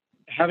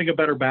having a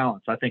better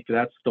balance, I think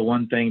that's the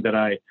one thing that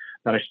I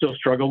still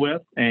struggle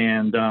with.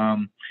 And,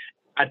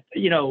 I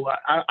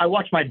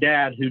watched my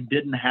dad, who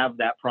didn't have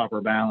that proper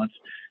balance,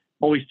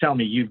 always tell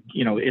me,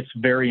 it's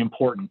very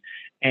important,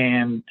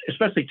 and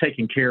especially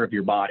taking care of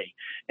your body.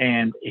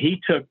 And he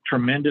took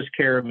tremendous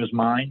care of his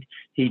mind.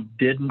 He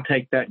didn't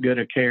take that good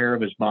a care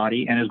of his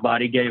body, and his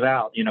body gave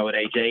out, at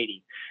age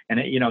 80. And,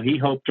 he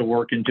hoped to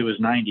work into his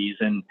 90s.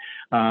 And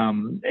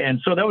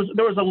so there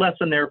was a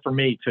lesson there for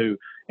me too.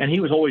 And he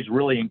was always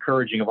really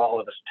encouraging of all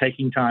of us,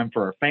 taking time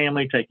for our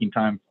family, taking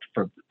time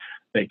for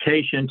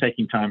vacation,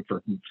 taking time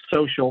for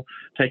social,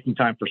 taking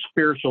time for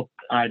spiritual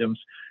items,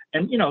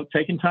 and,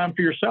 taking time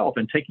for yourself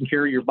and taking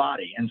care of your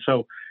body. And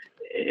so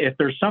if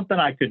there's something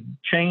I could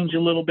change a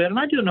little bit, and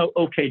I do an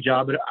okay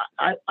job, but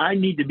I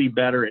need to be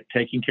better at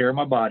taking care of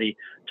my body,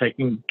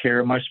 taking care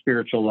of my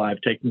spiritual life,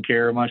 taking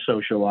care of my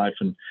social life,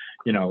 and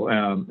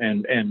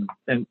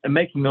and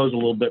making those a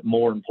little bit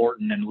more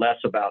important and less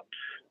about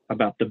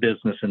the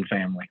business and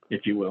family,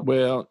 if you will.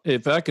 Well,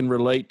 if I can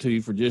relate to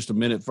you for just a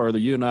minute further,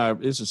 you and I,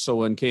 this is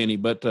so uncanny,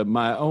 but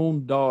my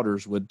own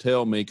daughters would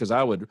tell me, because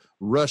I would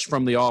rush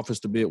from the office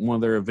to be at one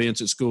of their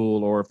events at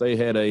school, or if they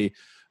had a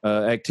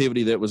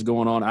activity that was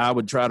going on, I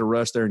would try to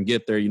rush there and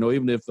get there.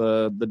 Even if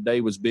the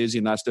day was busy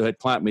and I still had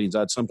client meetings,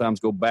 I'd sometimes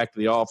go back to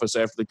the office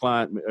after the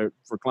client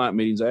for client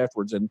meetings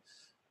afterwards.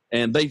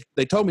 And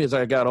they told me as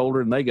I got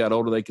older and they got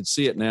older, they could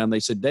see it now. And they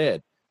said,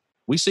 Dad,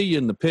 we see you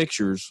in the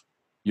pictures.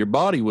 Your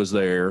body was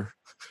there,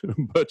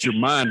 but your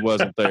mind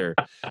wasn't there.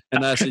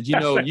 And I said,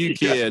 you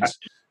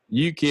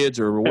kids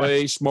are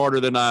way smarter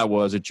than I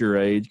was at your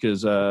age,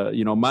 because,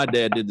 my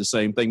dad did the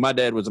same thing. My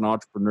dad was an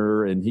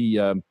entrepreneur, and he,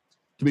 to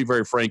be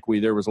very frank with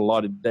you, there was a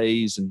lot of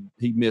days and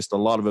he missed a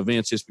lot of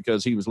events just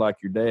because he was like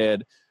your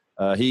dad.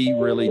 He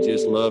really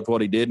just loved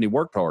what he did, and he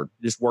worked hard,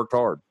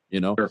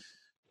 Sure.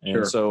 And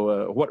Sure.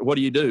 so what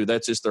do you do?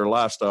 That's just their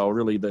lifestyle,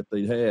 really, that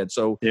they had.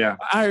 So yeah,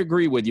 I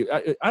agree with you.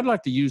 I'd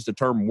like to use the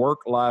term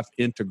work-life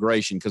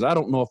integration, because I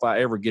don't know if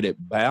I ever get it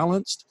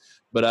balanced,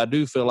 but I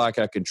do feel like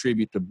I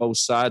contribute to both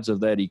sides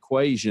of that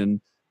equation,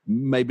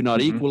 maybe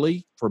not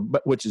equally,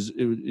 which is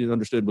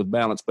understood with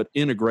balance, but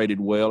integrated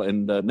well.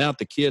 And now that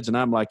the kids, and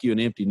I'm like you, an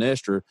empty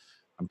nester,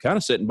 I'm kind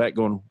of sitting back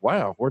going,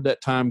 wow, where'd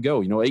that time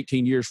go?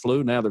 18 years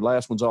flew. Now their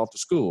last one's off to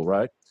school,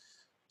 right?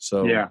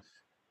 So yeah.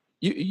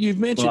 You've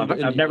mentioned.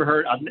 Well, I've never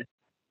heard.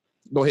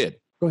 Go ahead.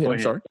 Go ahead.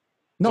 I'm sorry.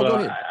 No, go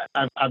ahead.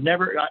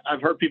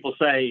 I've heard people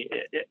say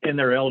in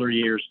their elder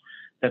years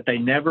that they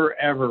never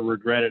ever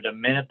regretted a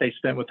minute they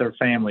spent with their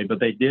family, but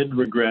they did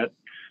regret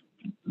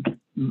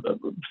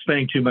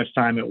spending too much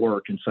time at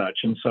work and such.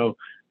 And so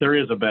there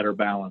is a better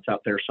balance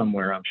out there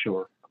somewhere, I'm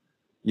sure.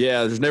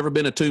 Yeah, there's never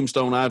been a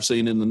tombstone I've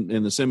seen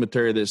in the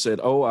cemetery that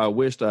said, "Oh, I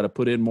wished I'd have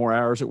put in more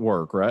hours at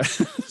work." Right.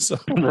 So.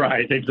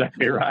 Right.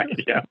 Exactly right.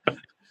 Yeah.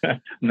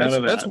 None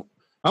of that.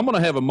 I'm going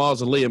to have a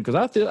mausoleum,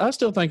 because I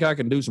still think I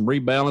can do some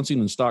rebalancing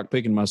and stock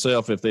picking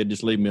myself if they'd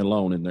just leave me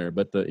alone in there.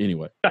 But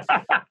anyway.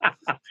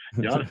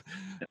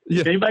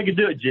 If anybody can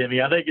do it, Jimmy,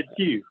 I think it's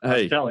you.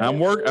 Hey, I'm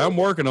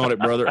working on it,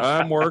 brother.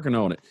 I'm working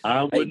on it.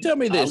 Tell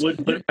me this. I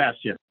wouldn't put it past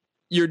you.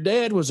 Your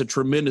dad was a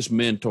tremendous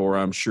mentor,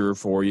 I'm sure,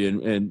 for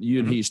you, and you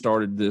and he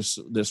started this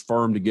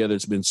firm together.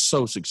 It's been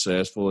so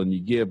successful, and you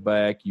give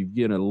back. You've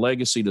given a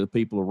legacy to the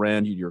people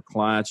around you, your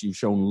clients. You've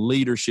shown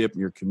leadership in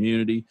your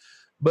community.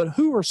 But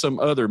who are some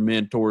other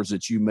mentors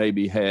that you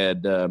maybe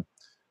had over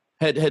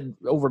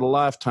the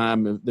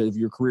lifetime of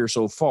your career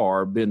so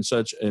far been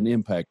such an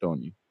impact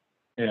on you?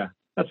 Yeah,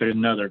 that's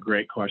another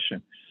great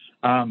question.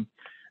 And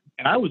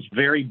I was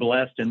very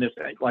blessed in this.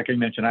 Like I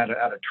mentioned, I had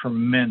a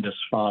tremendous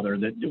father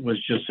that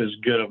was just as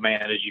good a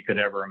man as you could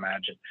ever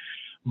imagine.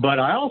 But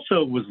I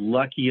also was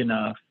lucky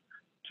enough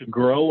to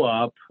grow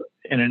up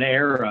in an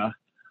era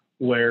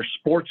where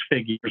sports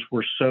figures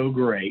were so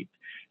great.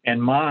 And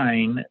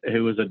mine,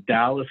 who was a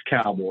Dallas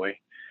Cowboy,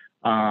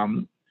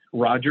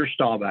 Roger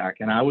Staubach,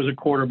 and I was a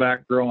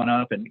quarterback growing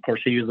up. And of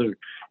course, he was,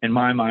 in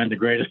my mind, the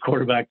greatest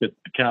quarterback that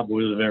the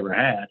Cowboys have ever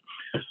had.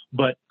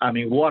 But I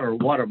mean, what a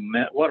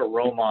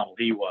role model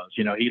he was.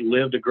 He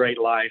lived a great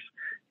life.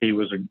 He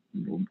was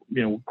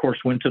of course,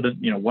 went to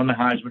won the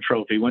Heisman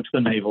Trophy, went to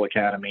the Naval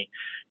Academy,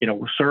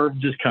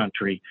 served his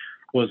country,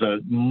 was a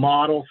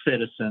model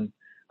citizen.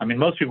 I mean,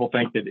 most people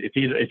think that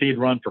if he'd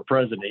run for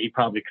president, he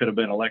probably could have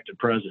been elected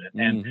president,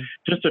 and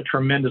just a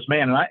tremendous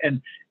man.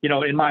 And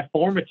in my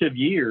formative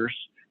years,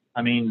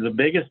 I mean, the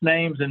biggest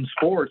names in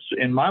sports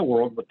in my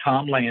world were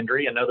Tom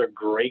Landry, another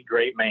great,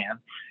 great man,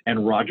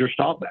 and Roger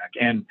Staubach.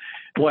 And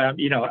boy,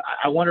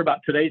 I wonder about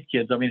today's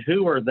kids. I mean,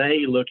 who are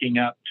they looking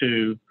up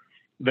to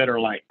that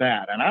are like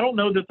that? And I don't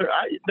know that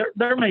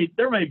there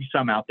may be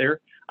some out there.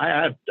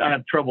 I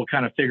have trouble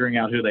kind of figuring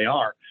out who they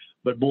are.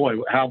 But boy,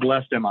 how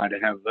blessed am I to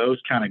have those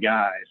kind of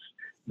guys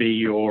be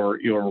your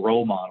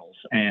role models.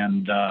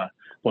 And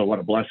boy, what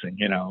a blessing.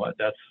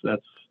 That's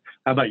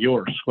how about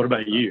yours? What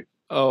about you?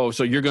 Oh,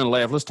 so you're going to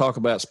laugh. Let's talk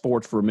about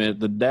sports for a minute.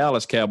 The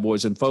Dallas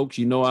Cowboys, and folks,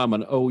 I'm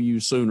an OU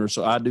Sooner,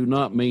 so I do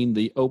not mean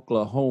the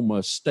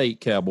Oklahoma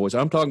State Cowboys.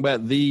 I'm talking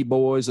about the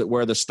boys that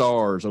wear the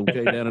stars,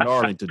 okay, down in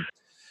Arlington.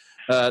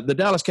 The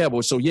Dallas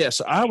Cowboys. So,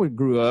 yes, I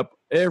grew up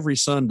every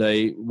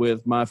Sunday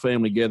with my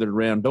family gathered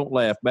around. Don't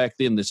laugh. Back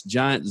then, this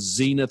giant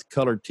Zenith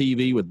color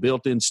TV with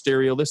built-in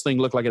stereo. This thing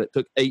looked like it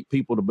took 8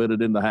 people to put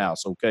it in the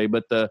house, okay?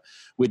 But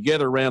we'd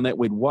gather around that.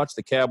 We'd watch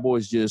the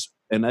Cowboys just,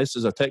 and this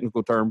is a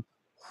technical term,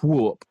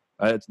 whoop.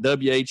 It's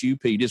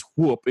WHUP, just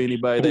whoop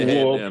anybody they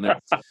had down there.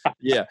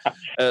 Yeah.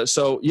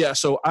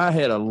 So I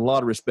had a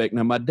lot of respect.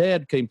 Now, my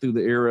dad came through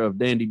the era of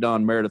Dandy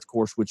Don Meredith, of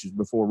course, which is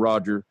before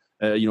Roger,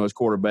 as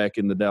quarterback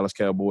in the Dallas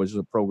Cowboys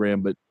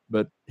program.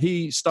 But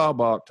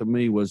Staubach to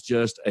me was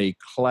just a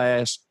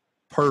class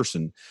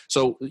person.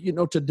 So,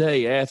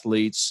 today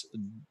athletes,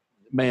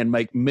 man,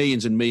 make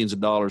millions and millions of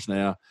dollars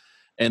now.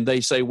 and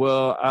they say,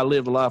 well, I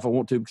live the life I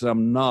want to because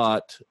I'm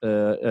not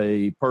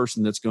a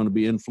person that's going to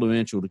be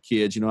influential to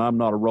kids. You know, I'm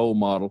not a role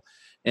model.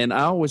 And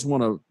I always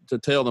want to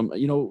tell them,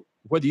 you know,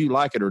 whether you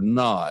like it or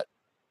not,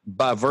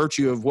 by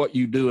virtue of what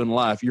you do in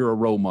life, you're a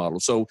role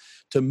model. So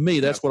to me,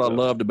 that's Absolutely.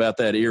 what I loved about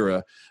that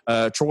era.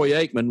 Troy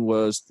Aikman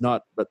was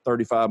not but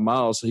 35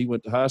 miles. He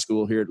went to high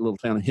school here at a little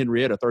town of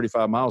Henrietta,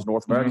 35 miles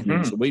north of our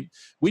community. So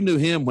we knew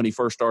him when he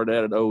first started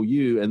out at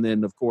OU, and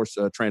then, of course,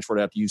 transferred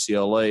out to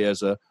UCLA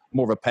as a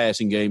more of a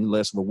passing game,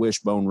 less of a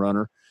wishbone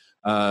runner.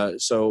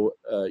 So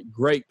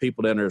great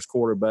people down there as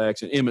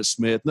quarterbacks, and Emmitt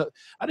Smith.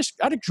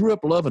 I grew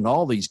up loving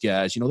all these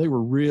guys. You know, they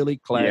were really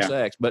class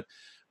acts.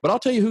 But I'll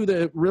tell you who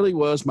that really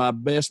was my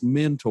best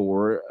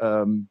mentor,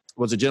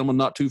 was a gentleman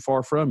not too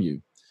far from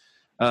you,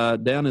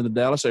 down in the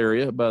Dallas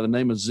area by the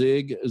name of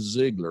Zig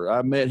Ziglar.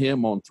 I met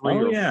him on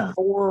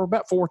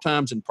about four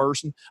times in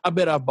person. I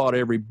bet I've bought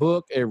every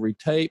book, every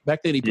tape.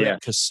 Back then he put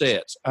out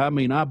cassettes. I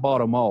mean, I bought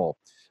them all.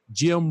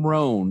 Jim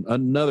Rohn,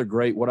 another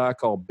great, what I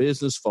call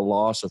business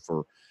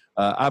philosopher.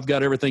 I've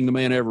got everything the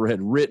man ever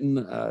had written.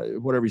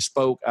 Whatever he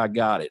spoke, I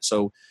got it.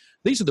 So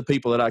these are the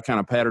people that I kind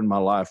of patterned my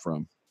life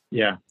from.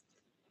 Yeah.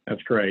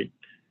 That's great.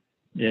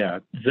 Yeah.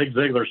 Zig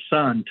Ziglar's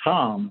son,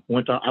 Tom,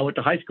 I went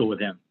to high school with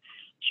him,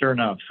 sure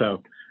enough.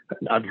 So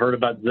I've heard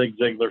about Zig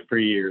Ziglar for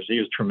years. He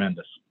was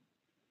tremendous.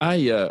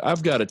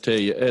 I've got to tell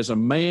you, as a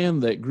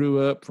man that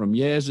grew up from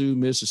Yazoo,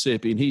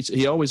 Mississippi, and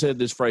he always had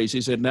this phrase. He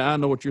said, now I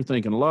know what you're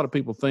thinking. A lot of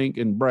people think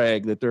and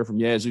brag that they're from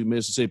Yazoo,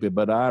 Mississippi,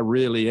 but I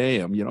really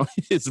am. You know,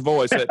 his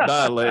voice, that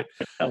dialect.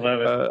 I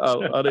love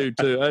it. I do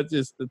too. That's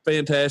just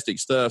fantastic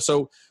stuff.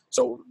 So,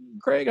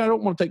 Craig, I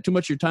don't want to take too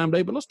much of your time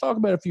today, but let's talk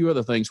about a few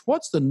other things.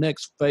 What's the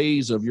next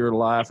phase of your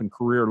life and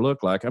career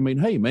look like? I mean,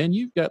 hey, man,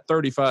 you've got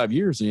 35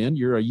 years in.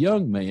 You're a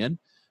young man.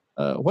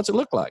 What's it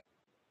look like?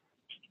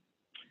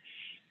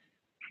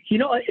 You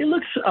know, it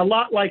looks a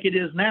lot like it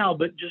is now,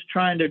 but just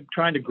trying to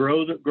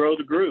grow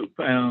the group.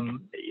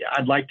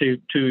 I'd like to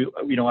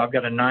you know, I've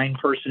got a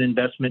 9-person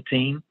investment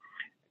team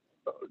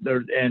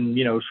there, and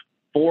you know,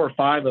 4 or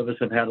 5 of us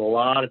have had a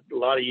lot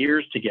of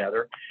years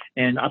together,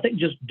 and I think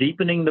just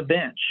deepening the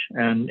bench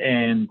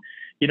and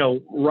you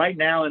know, right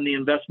now in the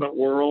investment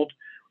world,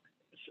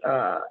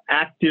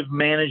 active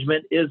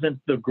management isn't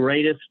the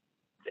greatest,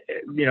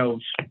 you know,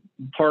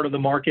 part of the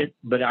market,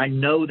 but I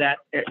know that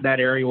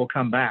area will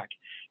come back.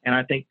 And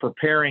I think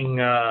preparing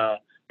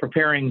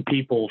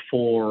people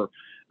for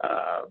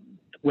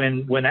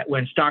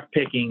when stock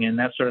picking and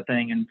that sort of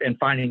thing, and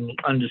finding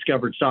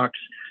undiscovered stocks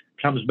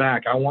comes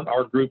back, I want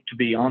our group to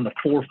be on the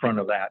forefront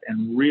of that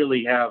and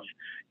really have,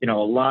 you know,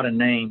 a lot of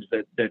names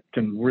that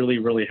can really,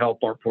 really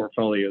help our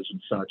portfolios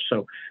and such.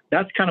 So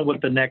that's kind of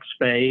what the next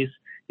phase.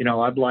 You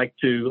know, I'd like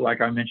to, like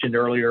I mentioned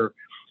earlier,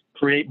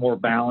 create more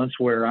balance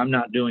where I'm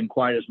not doing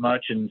quite as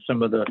much, and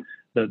some of the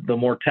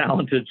more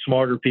talented,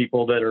 smarter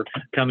people that are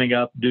coming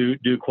up do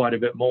quite a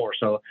bit more.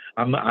 So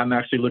I'm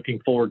actually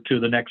looking forward to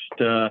the next,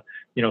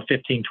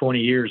 15, 20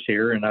 years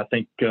here. And I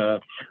think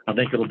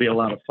it'll be a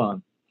lot of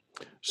fun.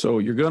 So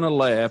you're going to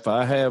laugh.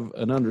 I have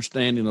an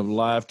understanding of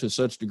life to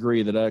such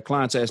degree that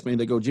clients ask me,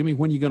 they go, Jimmy,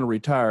 when are you going to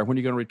retire? When are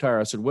you going to retire?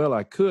 I said, well,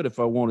 I could if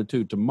I wanted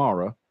to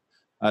tomorrow.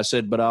 I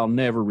said, but I'll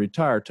never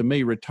retire. To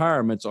me,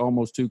 retirement's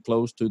almost too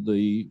close to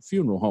the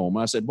funeral home.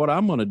 I said, what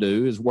I'm going to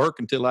do is work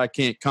until I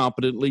can't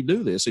competently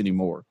do this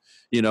anymore.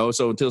 You know,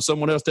 so until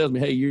someone else tells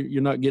me, hey,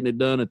 you're not getting it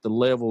done at the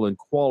level and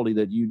quality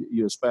that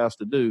you espouse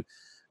to do.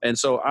 And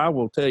so I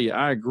will tell you,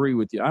 I agree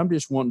with you. I'm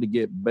just wanting to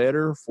get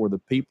better for the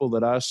people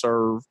that I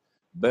serve,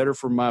 better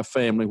for my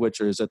family, which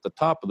is at the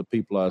top of the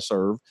people I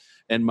serve,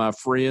 and my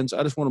friends.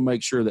 I just want to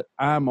make sure that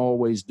I'm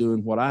always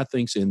doing what I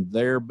think's in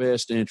their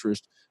best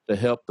interest to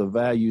help the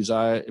values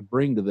I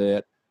bring to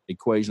that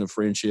equation of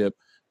friendship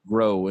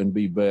grow and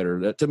be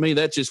better. To me,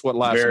 that's just what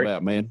life's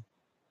about, man.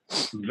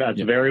 That's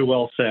very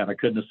well said. I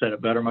couldn't have said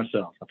it better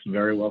myself. That's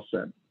very well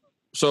said.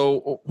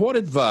 So what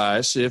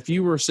advice, if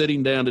you were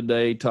sitting down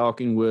today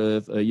talking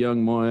with a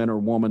young man or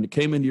woman that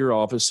came into your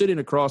office, sitting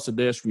across the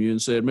desk from you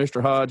and said,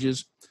 Mr.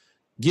 Hodges,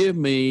 give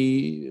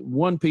me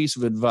one piece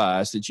of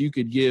advice that you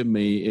could give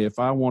me if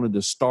I wanted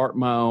to start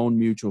my own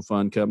mutual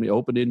fund company,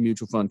 open-end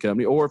mutual fund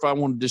company, or if I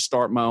wanted to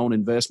start my own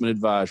investment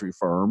advisory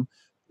firm,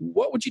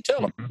 what would you tell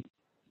them?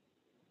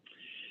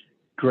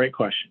 Great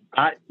question.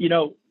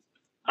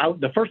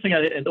 The first thing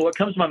what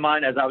comes to my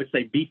mind is I would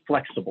say be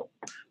flexible,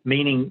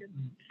 meaning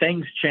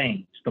things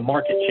change, the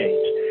market change.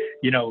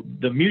 You know,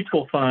 the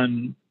mutual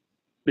fund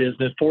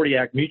business, 40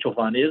 Act mutual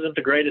fund, isn't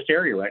the greatest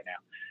area right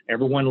now.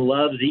 Everyone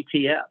loves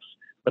ETFs.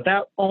 But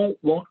that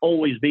won't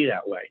always be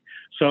that way.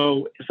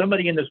 So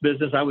somebody in this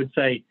business, I would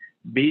say,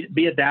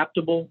 be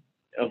adaptable,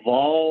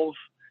 evolve,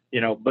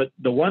 you know, but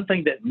the one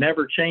thing that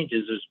never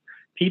changes is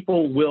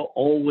people will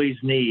always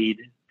need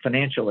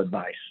financial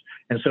advice.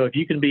 And so if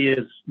you can be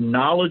as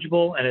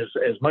knowledgeable and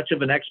as much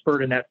of an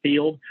expert in that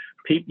field,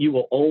 you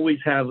will always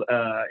have,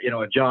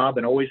 a job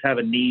and always have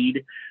a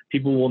need.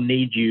 People will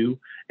need you.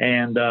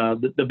 And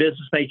the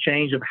business may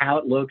change of how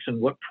it looks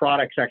and what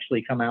products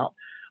actually come out.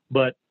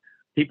 But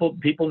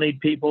people need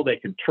people they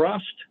can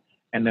trust,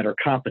 and that are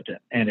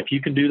competent. And if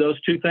you can do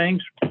those two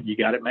things, you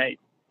got it made.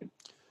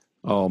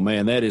 Oh,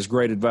 man, that is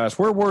great advice.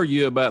 Where were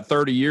you about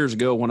 30 years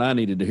ago when I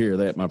needed to hear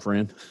that, my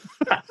friend?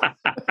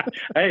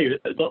 Hey,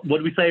 what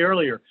did we say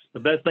earlier? The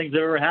best things that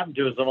ever happened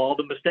to us of all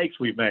the mistakes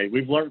we've made.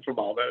 We've learned from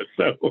all those.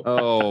 So,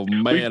 oh,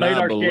 man, we've made I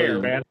our believe share,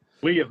 you. man.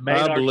 We have made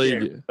I our believe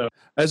share. you. So.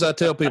 As I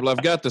tell people,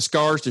 I've got the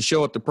scars to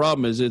show it. The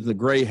problem is in the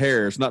gray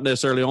hair. It's not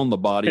necessarily on the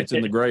body. It's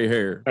in the gray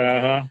hair.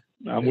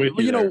 I'm with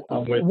you. You know,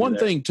 one you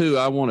thing too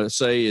I want to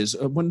say is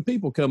when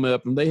people come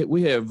up and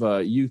we have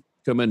youth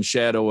come in and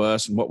shadow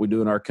us and what we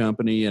do in our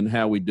company and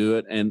how we do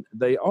it, and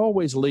they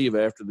always leave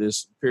after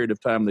this period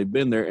of time they've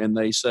been there, and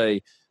they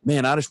say,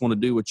 "Man, I just want to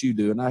do what you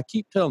do." And I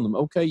keep telling them,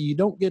 "Okay, you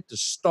don't get to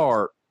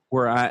start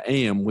where I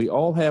am. We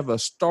all have a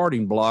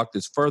starting block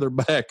that's further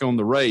back on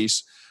the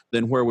race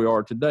than where we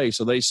are today."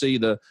 So they see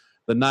the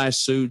nice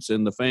suits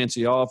and the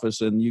fancy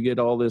office, and you get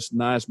all this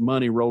nice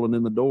money rolling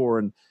in the door,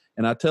 and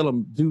I tell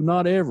them, do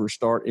not ever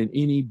start in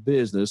any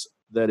business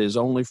that is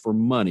only for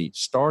money.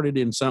 Start it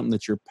in something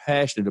that you're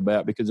passionate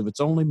about, because if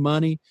it's only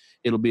money,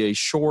 it'll be a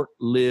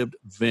short-lived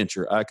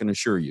venture, I can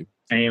assure you.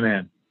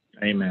 Amen.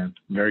 Amen.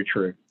 Very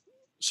true.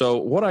 So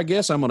what I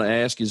guess I'm going to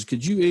ask is,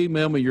 could you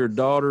email me your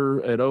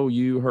daughter at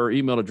OU, her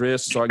email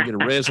address, so I can get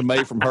a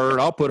resume from her?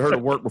 I'll put her to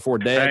work before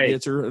Dad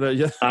gets her.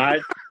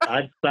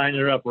 I'd sign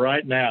her up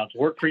right now. To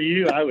work for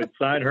you, I would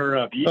sign her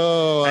up. You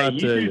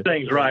do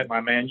things right,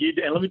 my man.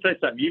 And let me tell you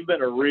something. You've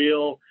been a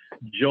real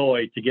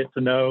joy to get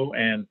to know.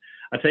 And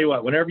I tell you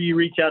what, whenever you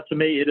reach out to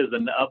me, it is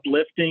an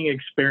uplifting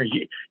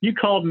experience. You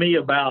called me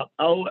about,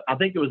 I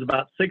think it was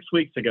about 6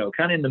 weeks ago,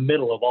 kind of in the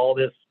middle of all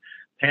this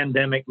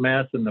pandemic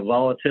mess and the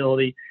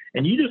volatility.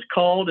 And you just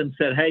called and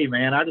said, "Hey,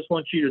 man, I just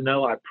want you to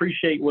know I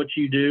appreciate what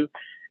you do."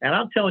 And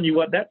I'm telling you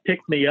what, that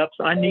picked me up.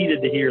 So I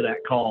needed to hear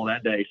that call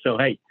that day. So,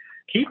 hey,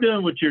 keep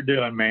doing what you're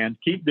doing, man.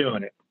 Keep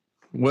doing it.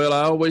 Well,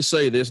 I always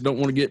say this, don't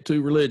want to get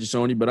too religious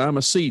on you, but I'm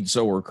a seed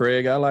sower,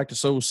 Craig. I like to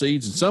sow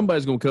seeds, and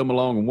somebody's going to come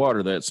along and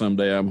water that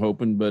someday, I'm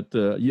hoping. But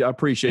I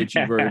appreciate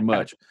you very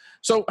much.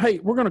 So, hey,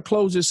 we're going to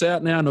close this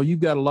out now. I know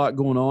you've got a lot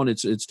going on.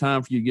 It's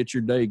time for you to get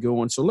your day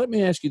going. So let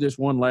me ask you this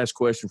one last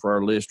question for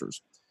our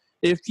listeners.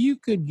 If you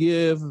could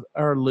give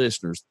our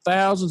listeners,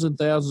 thousands and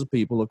thousands of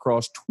people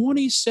across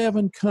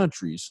 27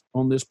 countries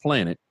on this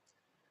planet,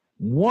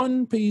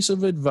 one piece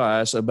of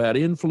advice about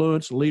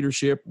influence,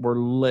 leadership, or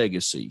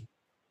legacy,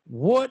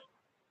 what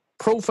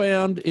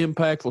profound,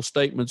 impactful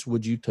statements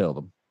would you tell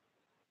them?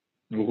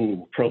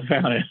 Ooh,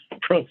 profound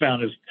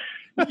is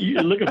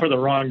you're looking for the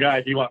wrong guy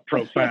if you want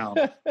profound.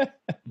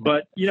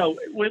 But,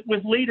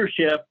 with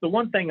leadership, the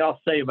one thing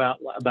I'll say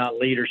about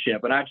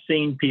leadership, and I've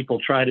seen people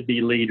try to be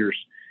leaders,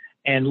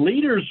 and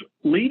leaders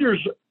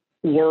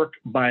work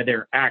by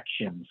their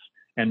actions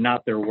and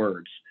not their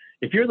words.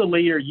 If you're the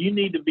leader, you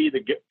need to be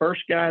the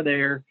first guy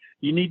there.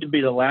 You need to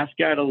be the last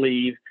guy to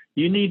leave.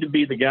 You need to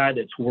be the guy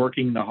that's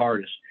working the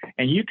hardest.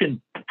 And you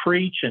can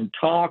preach and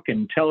talk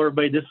and tell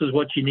everybody this is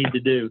what you need to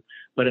do.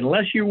 But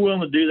unless you're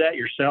willing to do that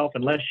yourself,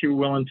 unless you're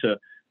willing to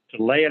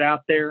lay it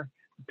out there,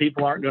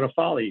 people aren't going to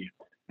follow you.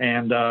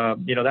 And,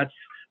 that's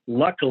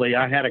luckily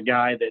I had a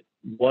guy that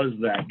was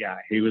that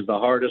guy. He was the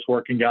hardest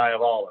working guy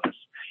of all of us.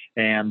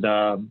 And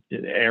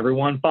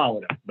everyone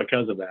followed him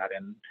because of that.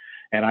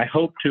 And I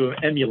hope to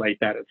emulate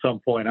that at some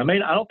point. I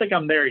don't think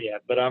I'm there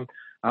yet, but I'm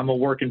a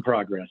work in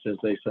progress, as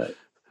they say.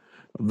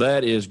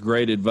 That is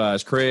great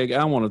advice. Craig,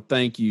 I want to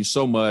thank you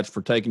so much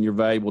for taking your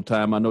valuable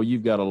time. I know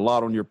you've got a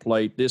lot on your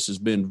plate. This has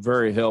been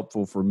very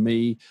helpful for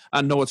me.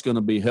 I know it's going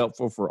to be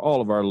helpful for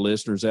all of our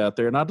listeners out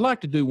there. And I'd like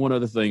to do one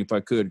other thing, if I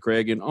could,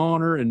 Craig, in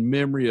honor and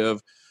memory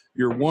of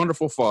your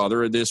wonderful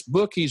father, this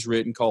book he's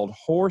written called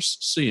Horse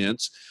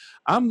Sense.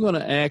 I'm going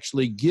to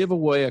actually give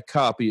away a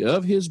copy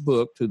of his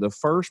book to the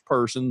first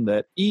person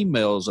that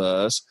emails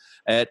us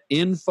at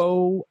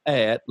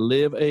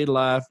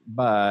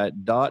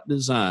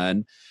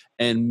info@livealifeby.design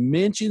and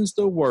mentions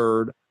the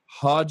word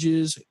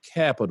Hodges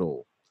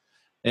Capital.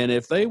 And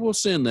if they will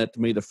send that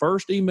to me, the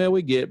first email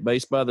we get,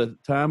 based by the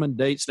time and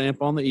date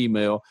stamp on the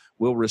email,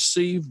 will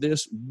receive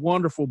this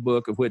wonderful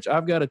book, of which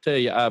I've got to tell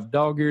you, I've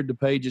dog-eared the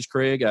pages,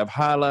 Craig. I've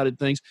highlighted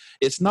things.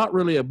 It's not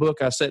really a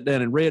book I sat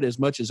down and read as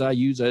much as I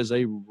use as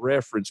a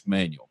reference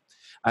manual.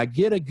 I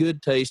get a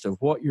good taste of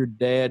what your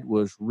dad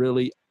was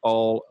really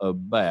all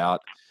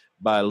about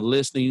by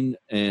listening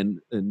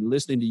and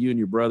listening to you and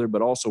your brother,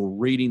 but also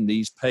reading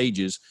these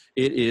pages.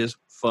 It is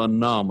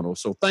phenomenal.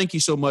 So thank you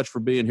so much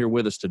for being here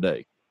with us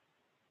today.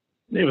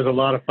 It was a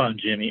lot of fun,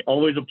 Jimmy.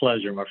 Always a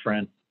pleasure, my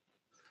friend.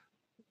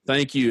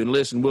 Thank you. And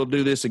listen, we'll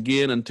do this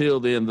again.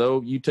 Until then,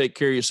 though, you take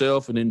care of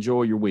yourself and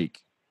enjoy your week.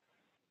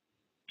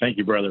 Thank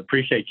you, brother.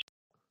 Appreciate you.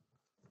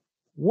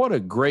 What a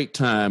great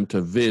time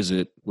to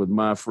visit with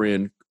my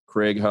friend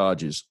Craig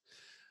Hodges.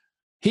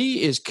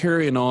 He is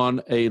carrying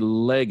on a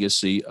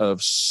legacy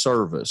of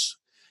service.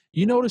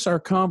 You notice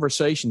our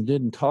conversation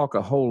didn't talk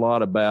a whole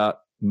lot about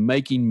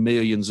making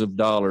millions of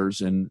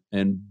dollars and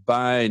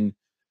buying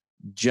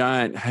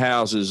giant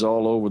houses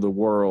all over the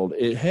world.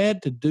 It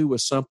had to do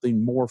with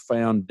something more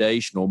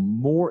foundational,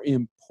 more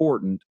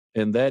important,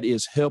 and that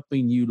is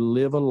helping you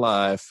live a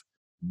life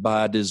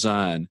by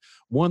Design,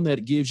 one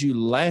that gives you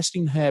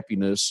lasting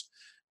happiness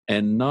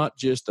and not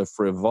just the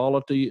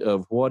frivolity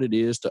of what it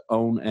is to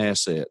own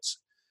assets.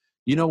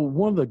 You know,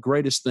 one of the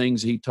greatest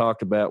things he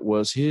talked about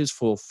was his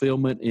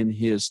fulfillment in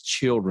his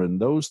children,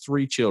 those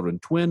 3 children,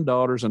 twin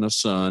daughters and a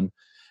son,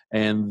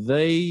 and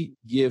they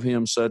give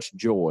him such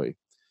joy.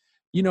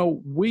 You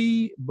know,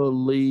 we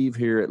believe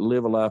here at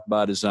Live a Life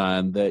by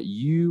Design that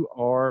you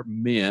are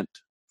meant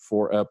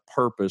for a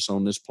purpose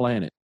on this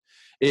planet.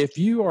 If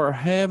you are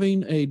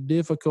having a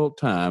difficult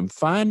time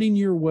finding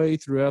your way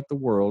throughout the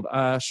world,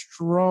 I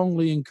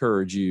strongly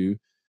encourage you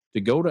to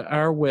go to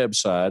our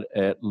website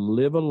at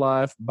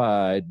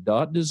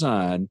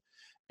livealifeby.design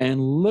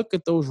and look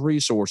at those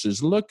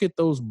resources, look at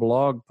those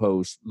blog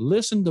posts,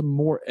 listen to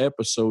more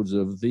episodes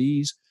of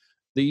these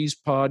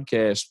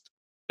podcasts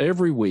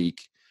every week,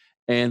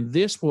 and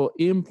this will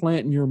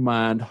implant in your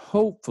mind,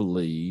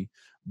 hopefully,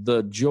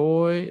 the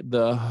joy,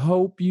 the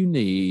hope you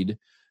need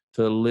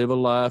to live a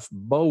life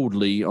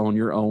boldly on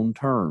your own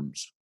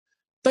terms.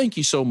 Thank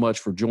you so much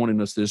for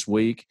joining us this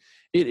week.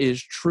 It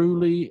is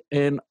truly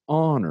an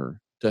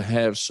honor to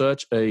have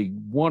such a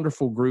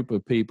wonderful group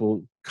of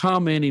people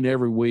commenting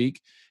every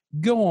week.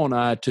 Go on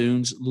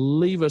iTunes,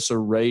 leave us a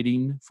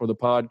rating for the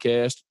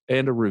podcast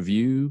and a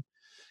review.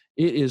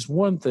 It is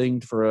one thing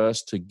for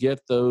us to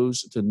get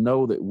those to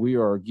know that we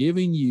are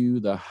giving you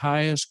the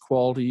highest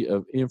quality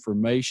of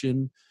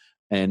information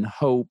and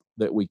hope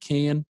that we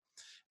can.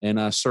 And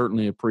I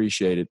certainly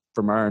appreciate it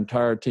from our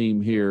entire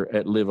team here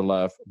at Live a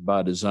Life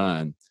by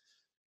Design.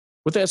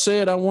 With that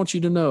said, I want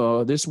you to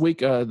know this week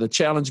the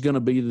challenge is going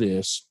to be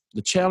this.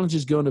 The challenge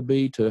is going to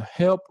be to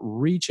help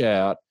reach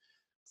out,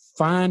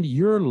 find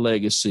your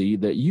legacy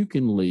that you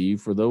can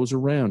leave for those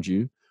around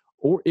you.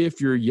 Or if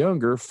you're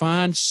younger,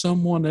 find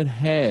someone that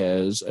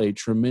has a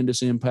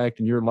tremendous impact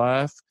in your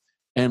life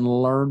and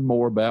learn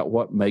more about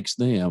what makes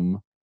them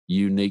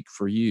unique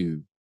for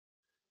you.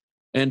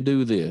 And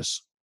do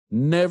this.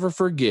 Never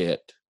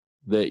forget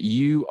that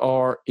you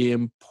are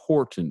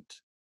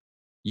important.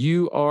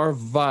 You are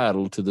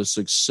vital to the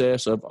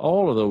success of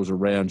all of those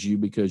around you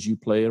because you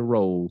play a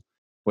role,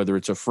 whether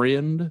it's a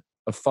friend,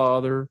 a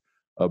father,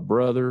 a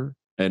brother,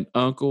 an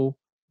uncle,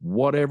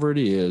 whatever it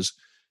is.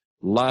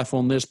 Life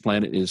on this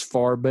planet is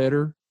far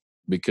better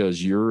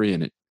because you're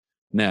in it.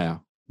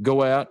 Now,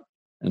 go out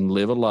and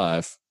live a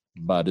life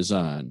by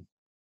design.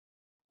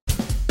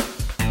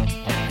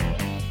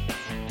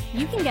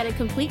 You can get a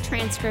complete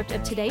transcript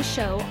of today's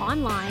show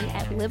online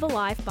at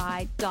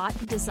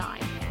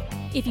livealifeby.design.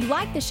 If you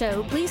like the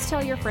show, please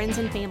tell your friends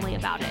and family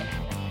about it.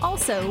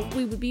 Also,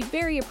 we would be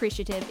very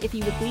appreciative if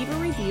you would leave a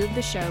review of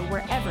the show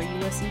wherever you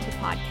listen to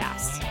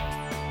podcasts.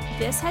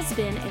 This has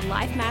been a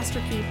Life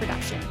Master Key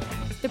production.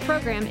 The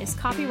program is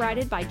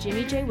copyrighted by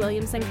Jimmy J.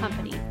 Williams and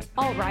Company,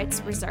 all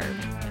rights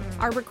reserved.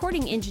 Our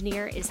recording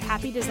engineer is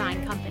Happy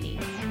Design Company.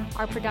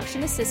 Our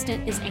production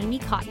assistant is Amy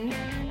Cotton.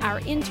 Our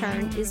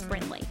intern is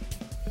Brindley.